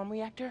new form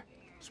reactor?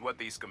 It's what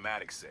these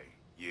schematics say,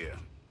 yeah.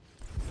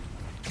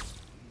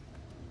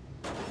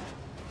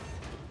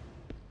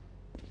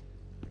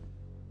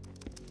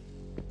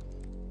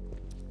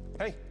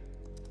 Hey,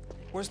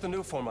 where's the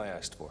new form I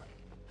asked for?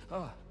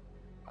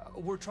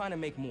 We're trying to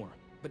make more,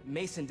 but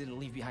Mason didn't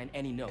leave behind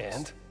any notes.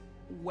 And?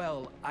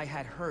 Well, I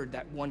had heard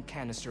that one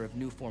canister of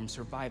new form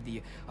survived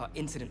the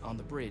incident on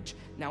the bridge.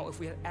 Now,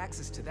 if we had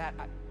access to that,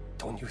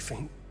 Don't you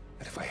think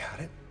that if I had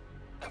it,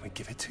 I would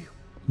give it to you?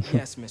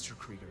 Yes, Mr.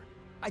 Krieger.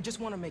 I just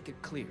want to make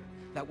it clear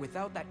that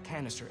without that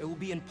canister, it will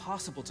be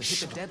impossible to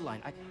hit the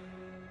deadline.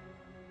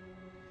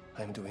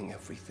 I'm doing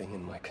everything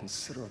in my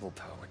considerable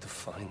power to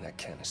find that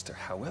canister.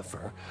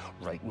 However,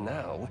 right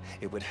now,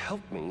 it would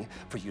help me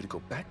for you to go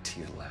back to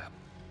your lab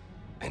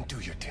and do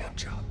your damn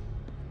job.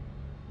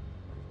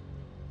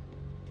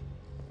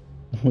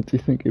 What do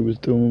you think he was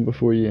doing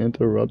before you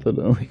interrupted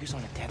him? Krieger's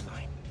on a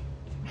deadline.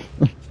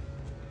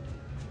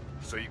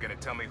 So you're gonna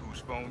tell me whose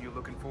phone you're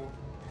looking for?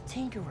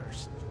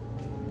 Tinkerers.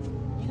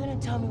 You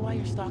gonna tell me why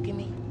you're stalking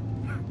me?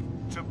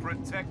 To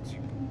protect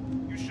you.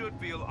 You should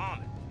feel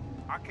honored.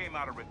 I came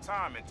out of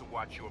retirement to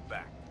watch your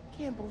back.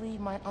 Can't believe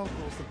my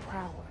uncle's the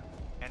Prowler.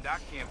 And I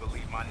can't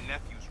believe my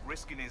nephew's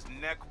risking his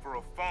neck for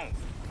a phone.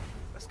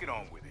 Let's get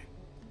on with it.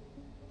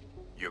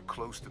 You're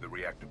close to the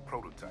reactor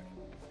prototype.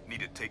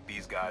 Need to take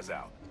these guys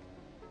out.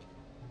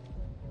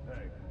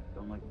 Hey,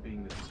 don't like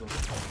being this close.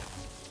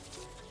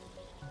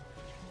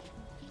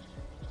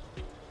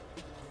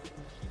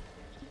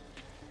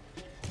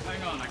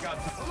 Hang on, I got...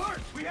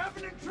 Alert! We have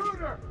an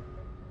intruder!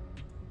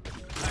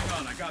 Hang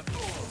on, I got...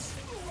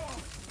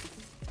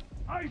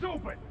 Eyes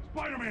open!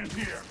 Spider-Man's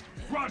here!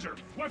 Roger,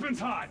 weapons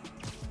hot!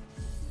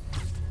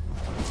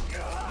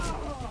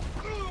 Got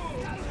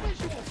a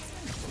visual!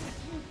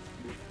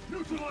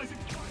 Neutralizing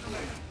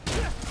Spider-Man!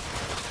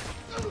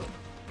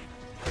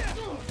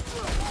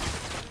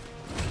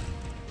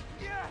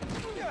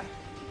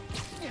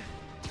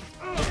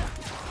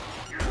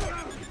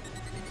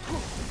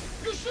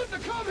 You shouldn't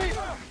have come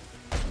here!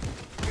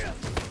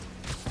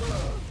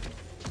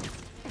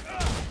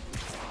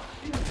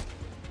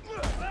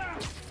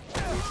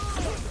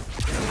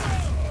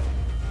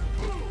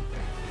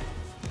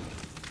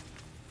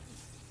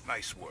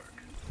 Nice work.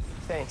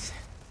 Thanks.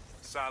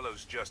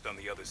 Silo's just on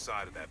the other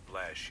side of that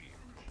blast shield.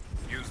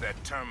 Use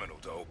that terminal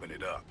to open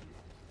it up.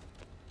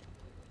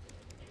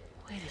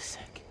 Wait a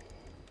sec.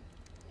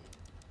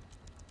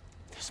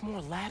 There's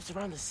more labs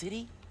around the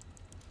city?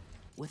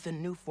 With a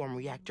Nuform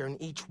reactor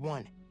in each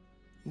one.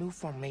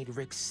 Nuform made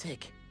Rick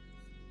sick.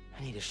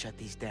 I need to shut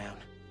these down.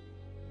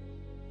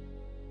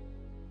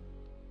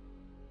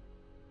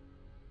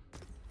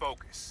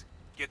 Focus.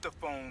 Get the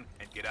phone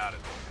and get out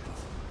of there.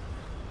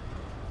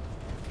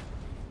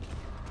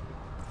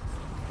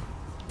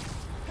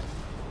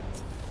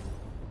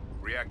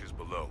 Reactors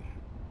below.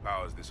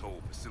 Powers this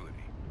whole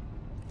facility.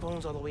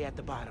 Phone's all the way at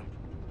the bottom.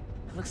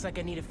 Looks like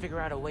I need to figure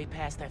out a way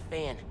past that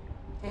fan.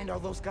 And all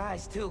those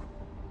guys, too.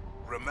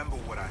 Remember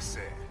what I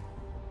said.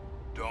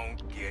 Don't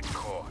get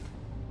caught.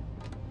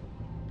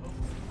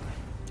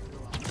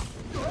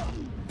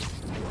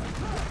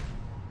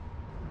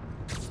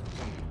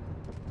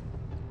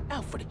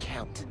 Out for the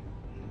count.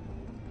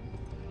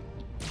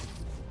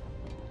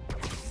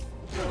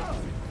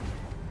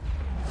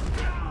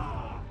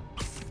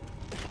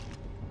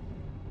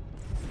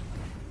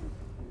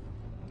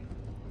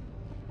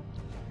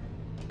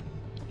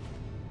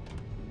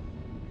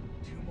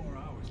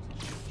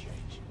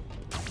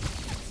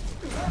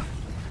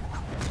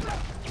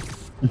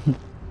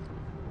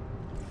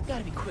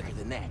 Gotta be quicker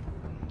than that.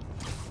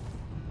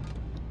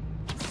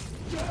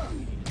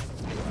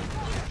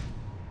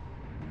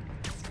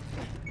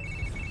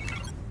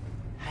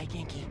 Hi,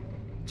 Genki.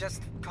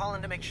 Just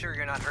calling to make sure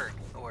you're not hurt,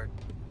 or,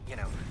 you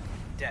know,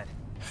 dead.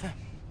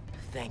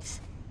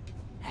 Thanks.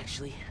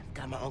 Actually,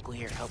 got my uncle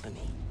here helping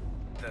me.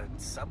 The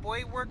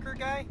subway worker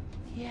guy?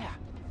 Yeah.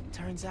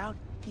 Turns out,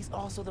 he's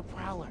also the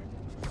Prowler.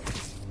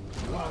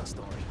 Long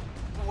story.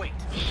 Wait.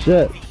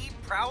 Shit. The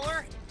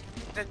Prowler?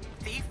 The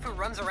thief who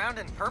runs around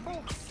in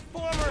purple?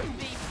 Former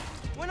thief.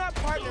 We're not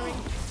partnering.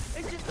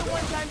 It's just a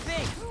one-time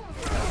thing.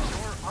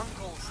 Your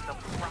uncle's the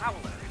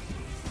Prowler.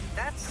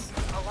 That's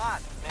a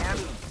lot, man.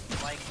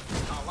 Like,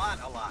 a lot.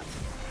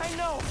 I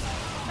know.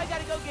 I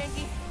gotta go,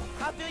 Genki.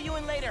 I'll fill you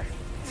in later.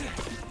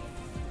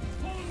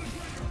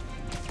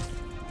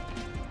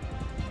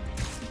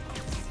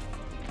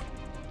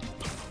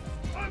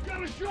 I've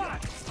got a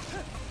shot!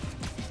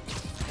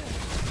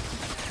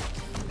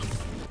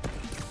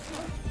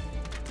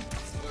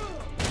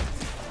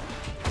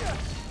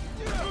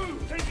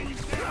 Taking you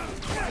down,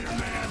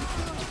 Spider-Man!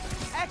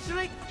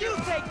 Actually, you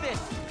take this!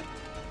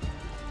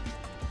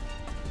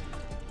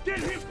 Get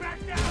him back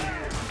down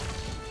here!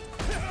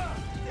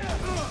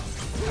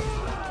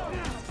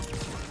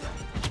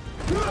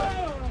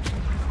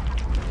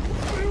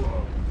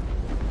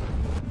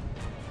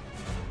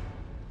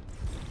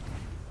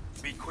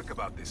 Be quick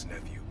about this,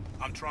 nephew.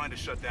 I'm trying to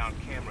shut down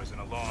cameras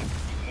and alarms to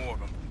keep more of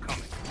them from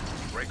coming.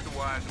 Break the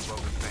wires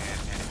above the fan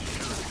and it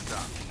should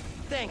stop.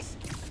 Thanks.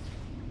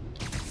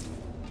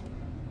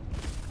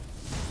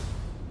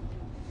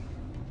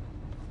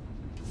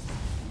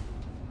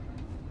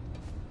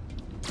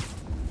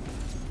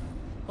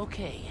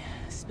 Okay,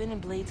 spinning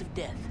blades of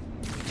death.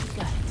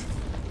 Got it.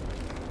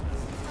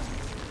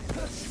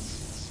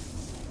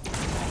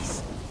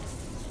 Nice.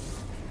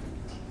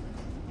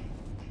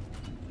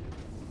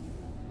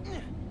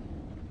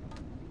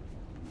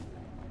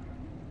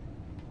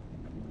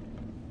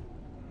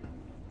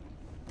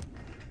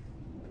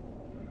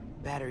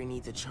 Battery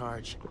needs a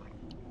charge.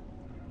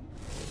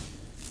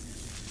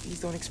 Please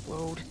don't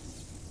explode.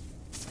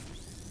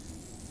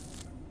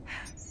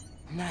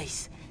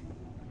 Nice.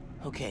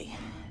 Okay.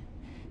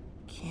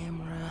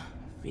 Camera,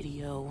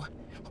 video.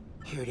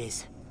 Here it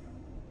is.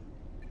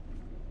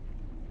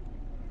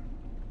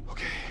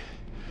 Okay.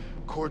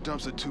 Core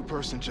dump's a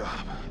two-person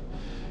job.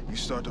 You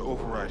start to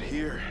override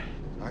here,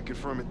 I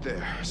confirm it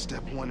there.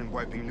 Step one in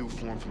wiping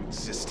Nuform from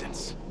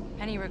existence.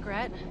 Any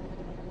regret?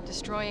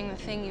 Destroying the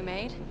thing you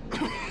made?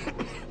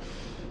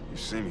 You've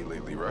seen me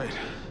lately, right?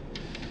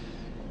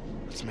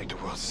 Let's make the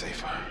world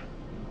safer.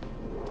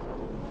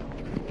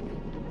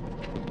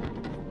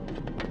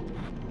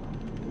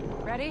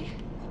 Ready?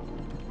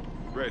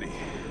 Ready.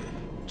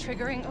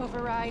 Triggering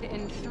override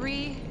in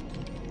 3,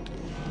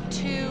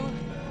 2...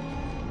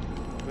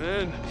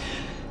 Man,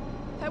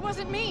 That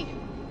wasn't me.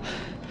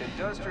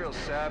 Industrial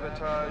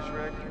sabotage,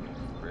 Rick?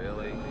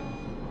 Really?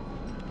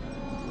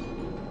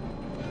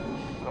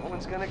 No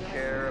one's gonna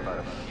care about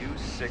a few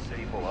sick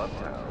people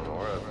uptown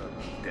or a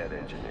dead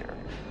engineer.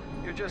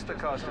 You're just the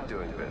cost of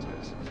doing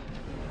business.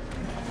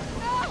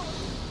 No!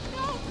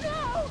 No,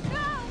 no,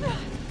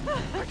 no!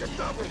 I can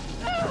stop it!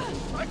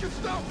 I can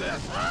stop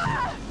this!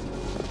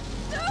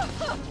 No!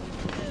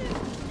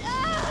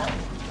 No!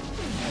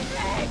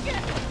 Rick!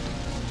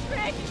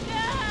 Rick,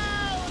 no!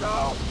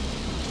 No!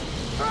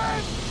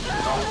 Ben!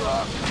 Don't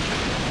look!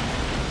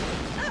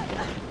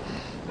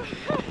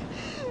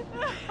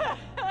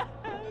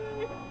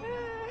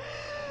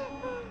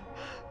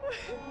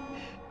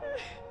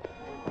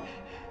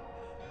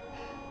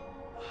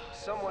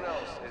 Someone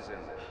else is in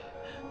there.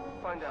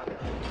 Find out.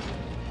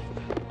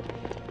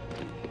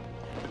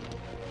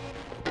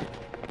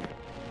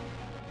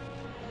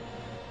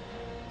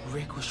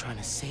 Rick was trying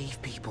to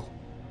save people.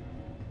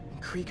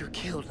 And Krieger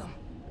killed him.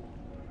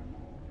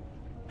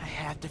 I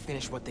have to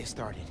finish what they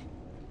started.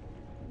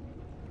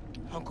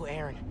 Uncle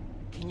Aaron,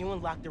 can you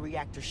unlock the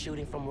reactor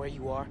shooting from where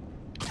you are?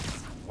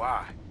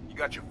 Why? You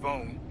got your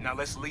phone. Now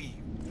let's leave.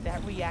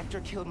 That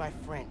reactor killed my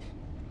friend.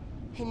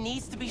 It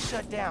needs to be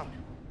shut down.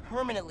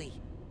 Permanently.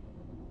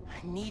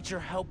 I need your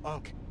help,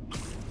 Unc.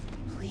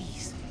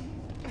 Please.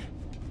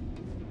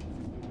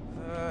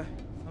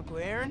 Uncle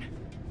Aaron?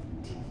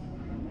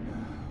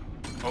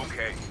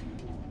 Okay.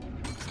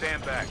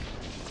 Stand back.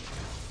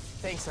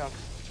 Thanks, Unc.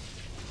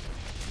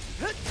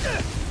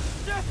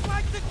 Just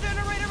like the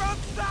generator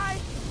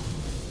outside!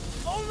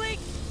 Only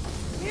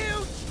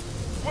huge!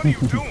 What are you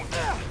doing?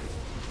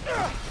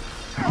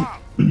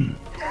 Stop! You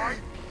alright?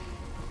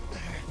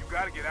 You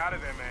gotta get out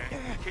of there,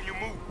 man. Can you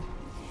move?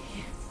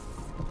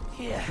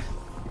 Yeah.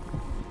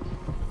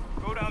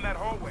 Go down that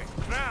hallway.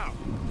 Now!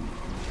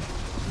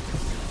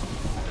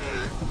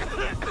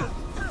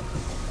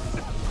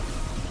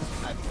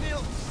 I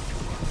feel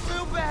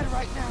real bad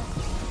right now.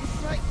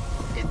 It's like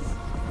it's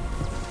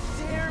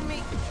tearing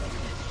me.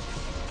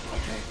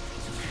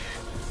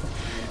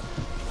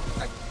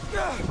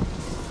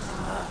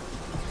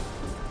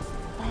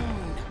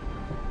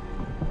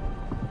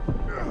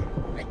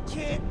 I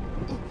can't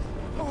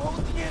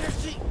hold the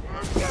energy.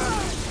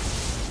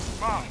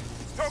 Mom,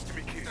 talk to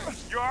me, kid.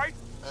 You alright?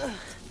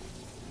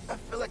 I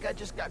feel like I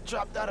just got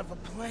dropped out of a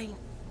plane.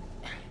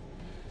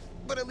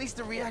 But at least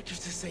the reactor's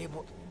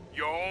disabled.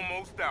 You're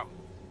almost out.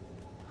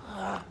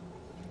 I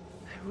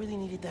really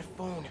needed that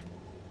phone.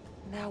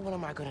 Now what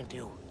am I gonna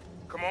do?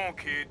 Come on,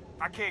 kid.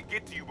 I can't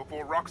get to you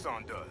before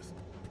Roxxon does.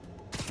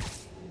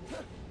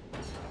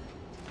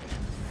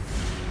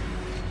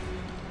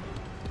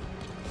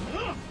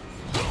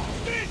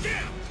 Stand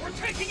down! We're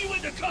taking you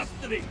into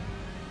custody!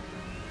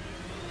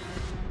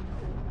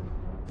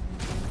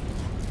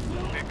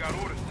 They've got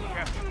orders from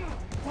Captain.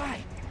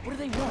 Why? What do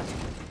they want?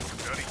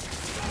 Study,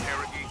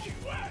 interrogate you.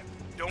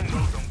 Don't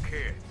know, don't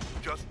care.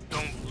 Just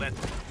don't let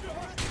them.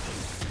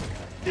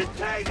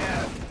 Detain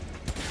him!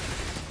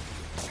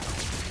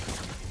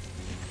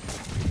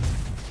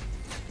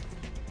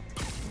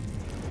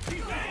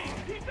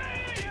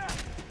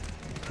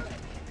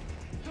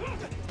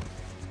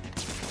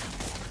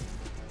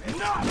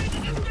 Enough!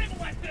 Disable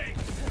that thing!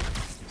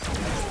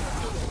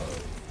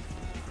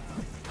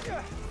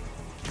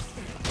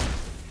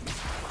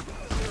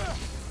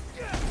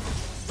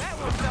 That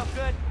one felt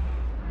good.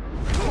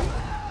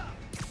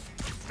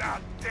 Ah,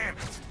 damn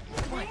it.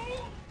 What?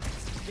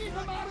 Keep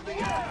him out of the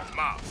air!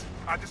 Miles,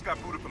 I just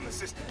got booted from the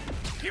system.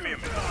 Give me a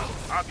minute.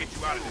 I'll get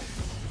you out of this.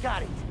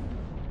 Got it.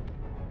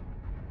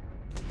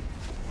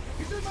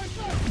 He's in my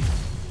sight!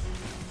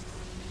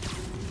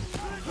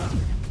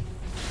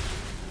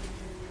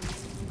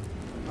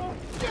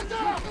 Get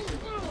down!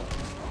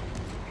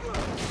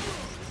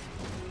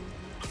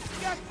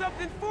 Got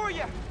something for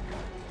you.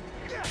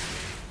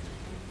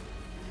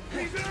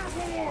 He's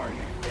airborne!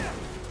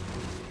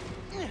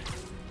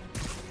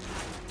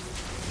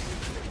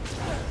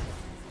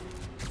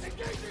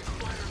 Engaging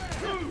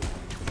Spider-Man!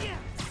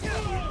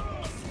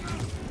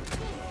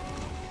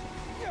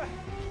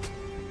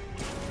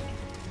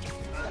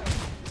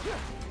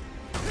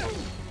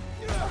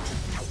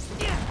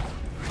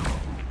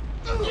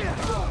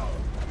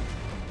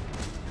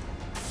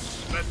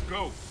 Let's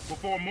go,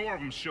 before more of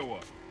them show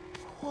up.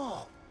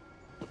 Whoa.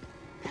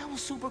 That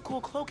was super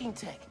cool cloaking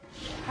tech.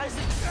 How does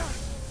it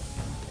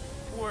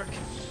work?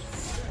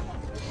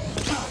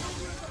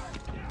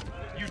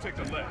 You take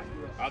the left,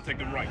 I'll take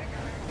the right.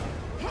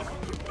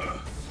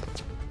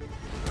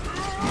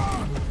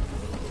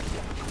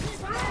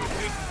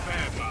 This is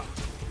bad, Miles.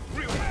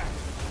 Real bad.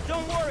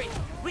 Don't worry.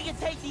 We can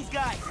take these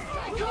guys.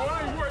 Well,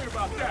 I ain't worried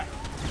about that.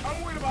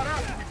 I'm worried about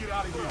after we get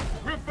out of here.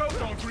 We're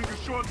both on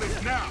Krieger's short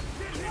list now.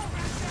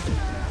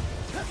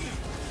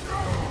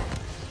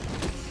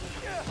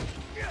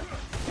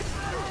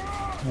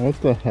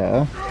 What the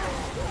hell?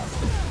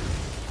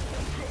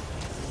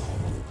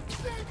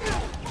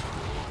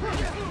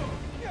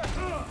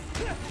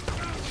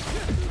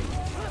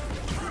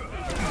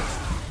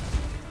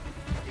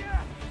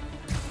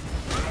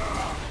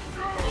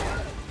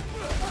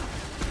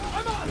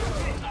 I'm out!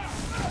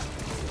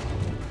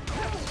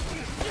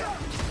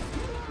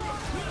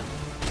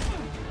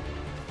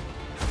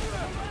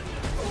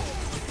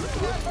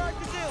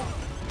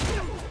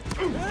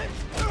 We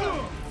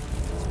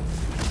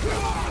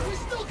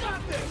still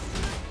got this!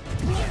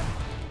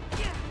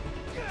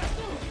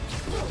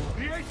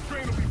 The H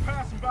train will be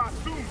passing by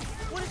soon.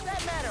 What does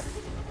that matter?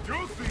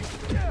 You'll see.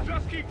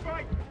 Just keep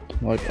fighting.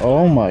 Like,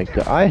 oh my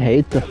god, I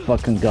hate the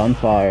fucking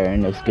gunfire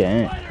in this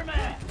game.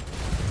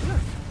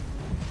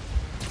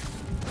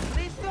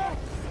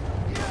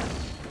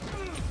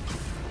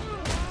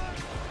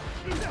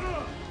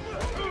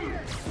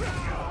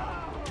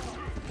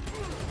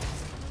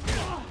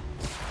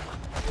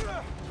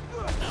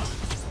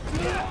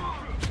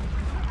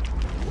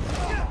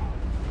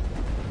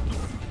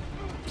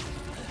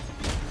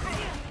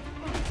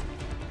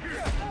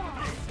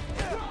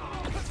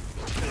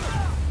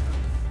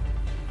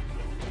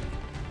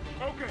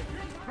 Okay,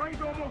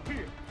 train's almost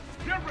here.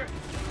 Get ready.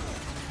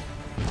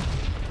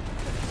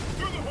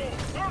 Through the hole.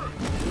 Hurry.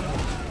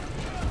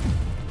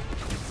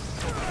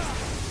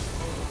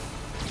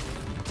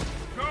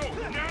 Go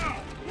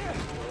now.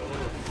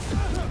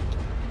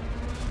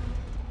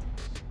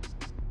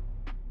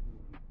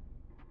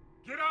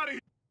 Get out of here.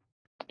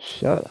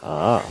 Shut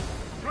up.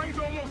 Train's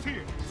almost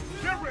here.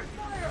 Get ready.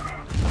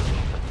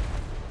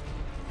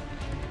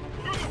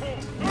 Through the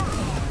hole. Hurry.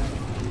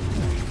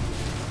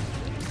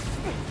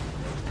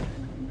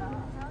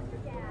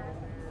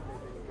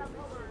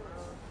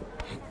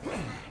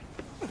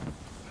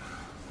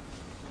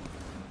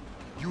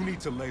 You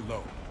need to lay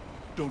low.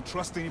 Don't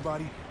trust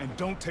anybody, and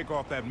don't take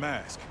off that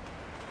mask.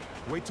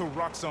 Wait till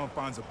Roxxon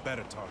finds a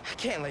better target. I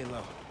can't lay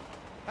low.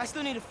 I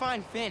still need to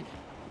find Finn.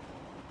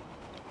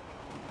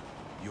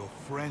 Your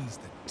friend's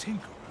the Tinkerer.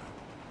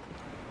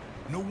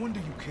 No wonder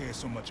you care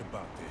so much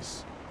about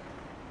this.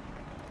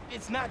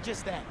 It's not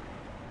just that.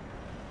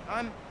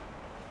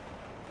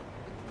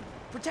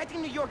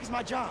 Protecting New York is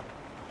my job.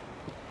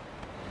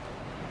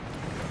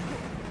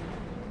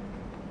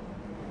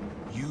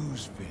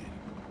 Use Finn.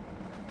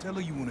 Tell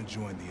her you want to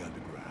join the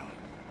Underground.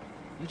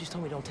 You just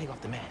told me don't take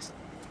off the mask.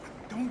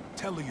 Don't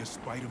tell her you're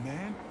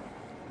Spider-Man.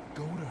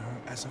 Go to her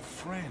as a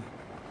friend.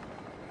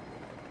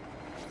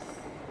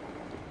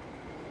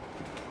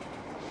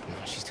 No,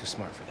 she's too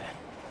smart for that.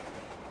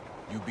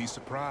 You'd be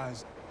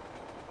surprised.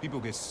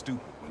 People get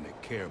stupid when they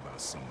care about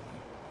someone.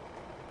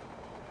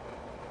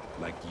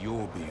 Like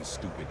you're being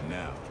stupid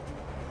now.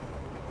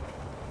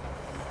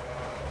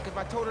 If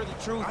I told her the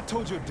truth... I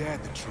told your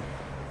dad the truth.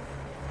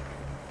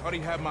 Thought he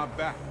had my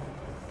back.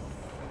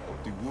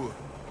 Hoped he would.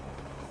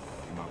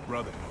 And my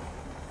brother.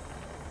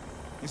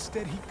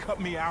 Instead, he cut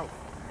me out.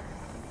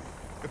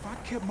 If I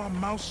kept my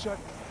mouth shut,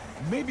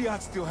 maybe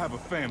I'd still have a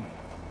family.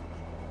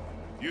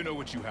 You know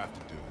what you have to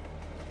do.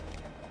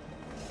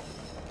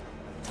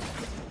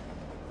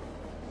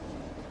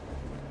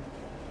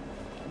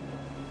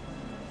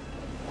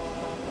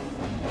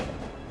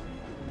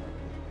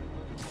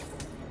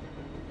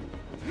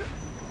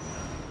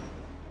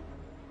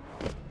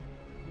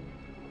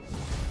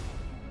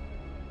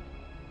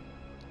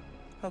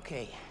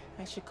 Okay,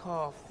 I should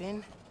call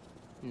Finn.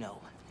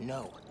 No.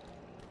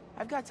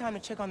 I've got time to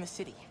check on the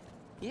city.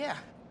 Yeah.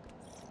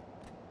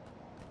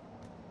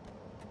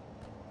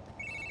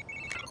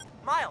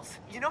 Miles,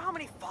 you know how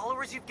many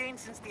followers you've gained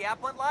since the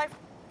app went live?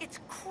 It's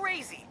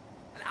crazy.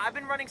 And I've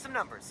been running some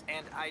numbers,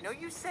 and I know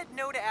you said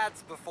no to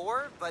ads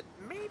before, but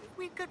maybe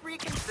we could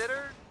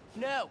reconsider...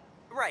 No.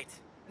 Right.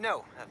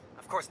 No,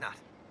 of course not.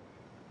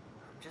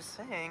 I'm just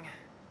saying.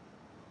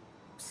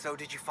 So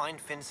did you find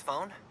Finn's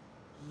phone?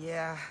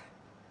 Yeah.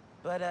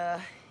 But,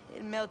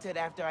 it melted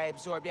after I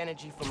absorbed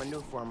energy from a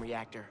Nuform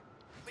reactor.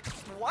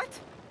 What?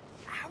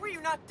 How are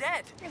you not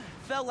dead?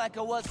 Felt like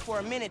I was for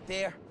a minute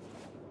there.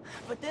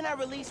 But then I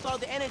released all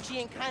the energy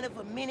in kind of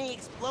a mini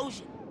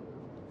explosion.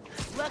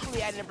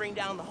 Luckily, I didn't bring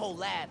down the whole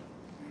lab.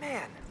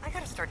 Man, I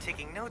gotta start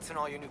taking notes on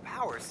all your new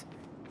powers.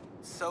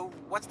 So,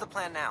 what's the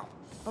plan now?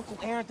 Uncle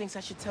Aaron thinks I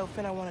should tell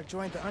Finn I want to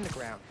join the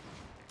Underground.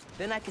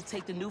 Then I could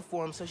take the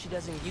Nuform so she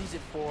doesn't use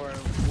it for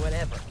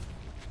whatever.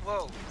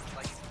 Whoa,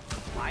 like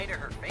lie to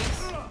her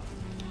face?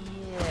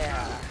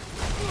 Yeah.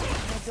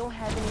 I don't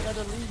have any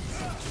other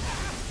leads.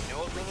 You know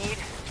what we need?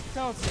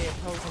 Don't say a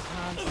pros and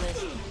cons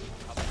list.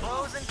 A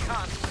pros and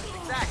cons,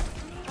 exactly.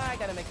 I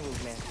gotta make a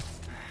move, man.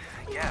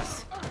 I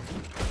guess.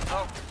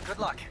 Oh, good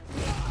luck.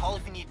 Call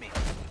if you need me.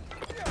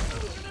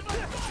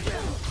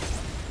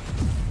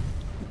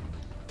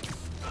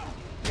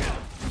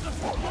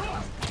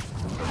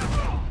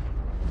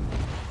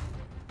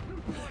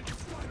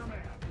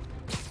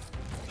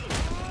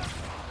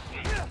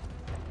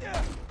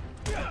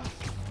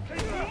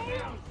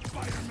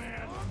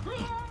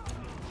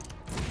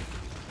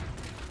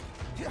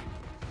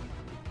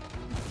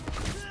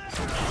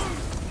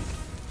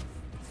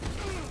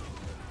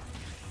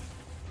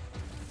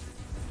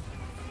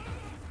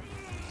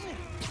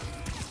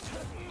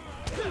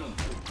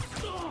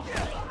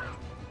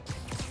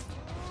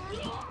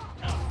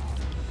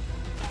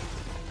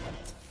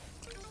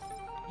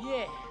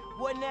 Yeah,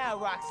 what now,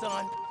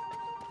 Roxxon?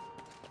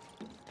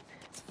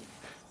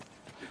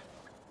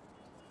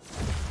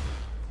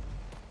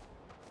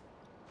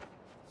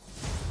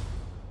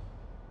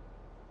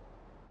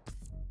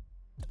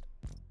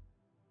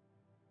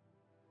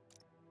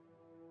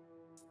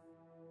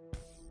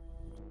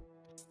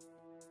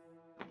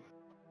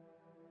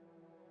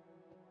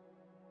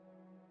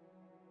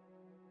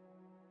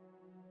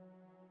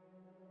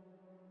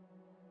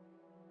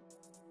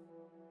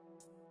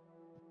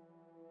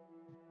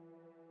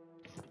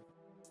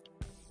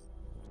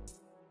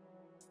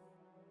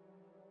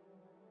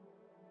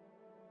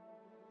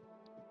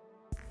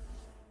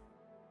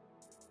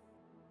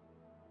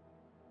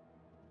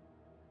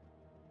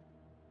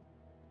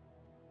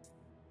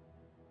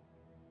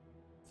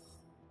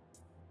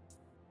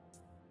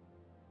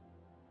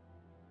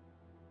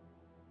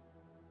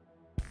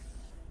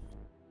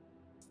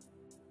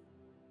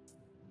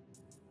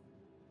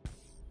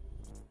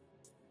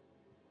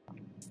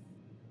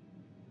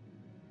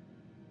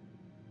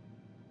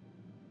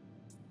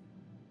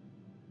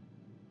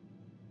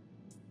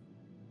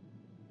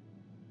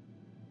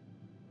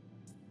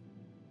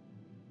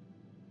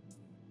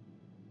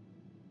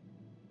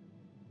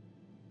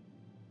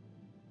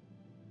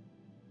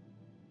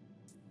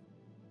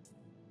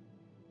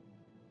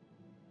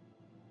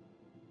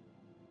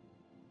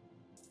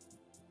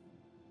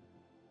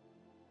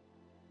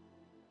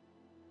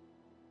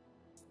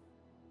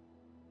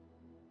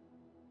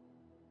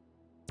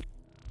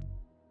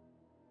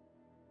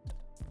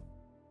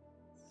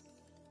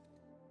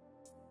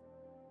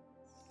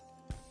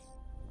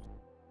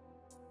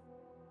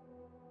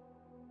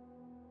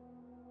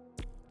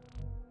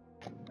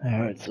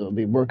 Alright, so I'll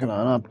be working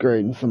on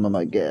upgrading some of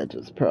my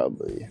gadgets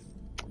probably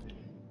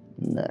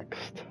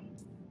next.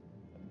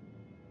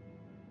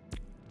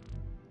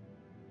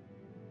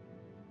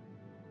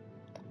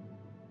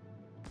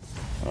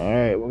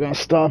 Alright, we're gonna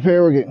stop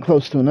here. We're getting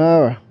close to an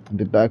hour. I'll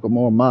be back with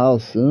more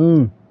Miles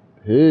soon.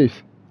 Peace.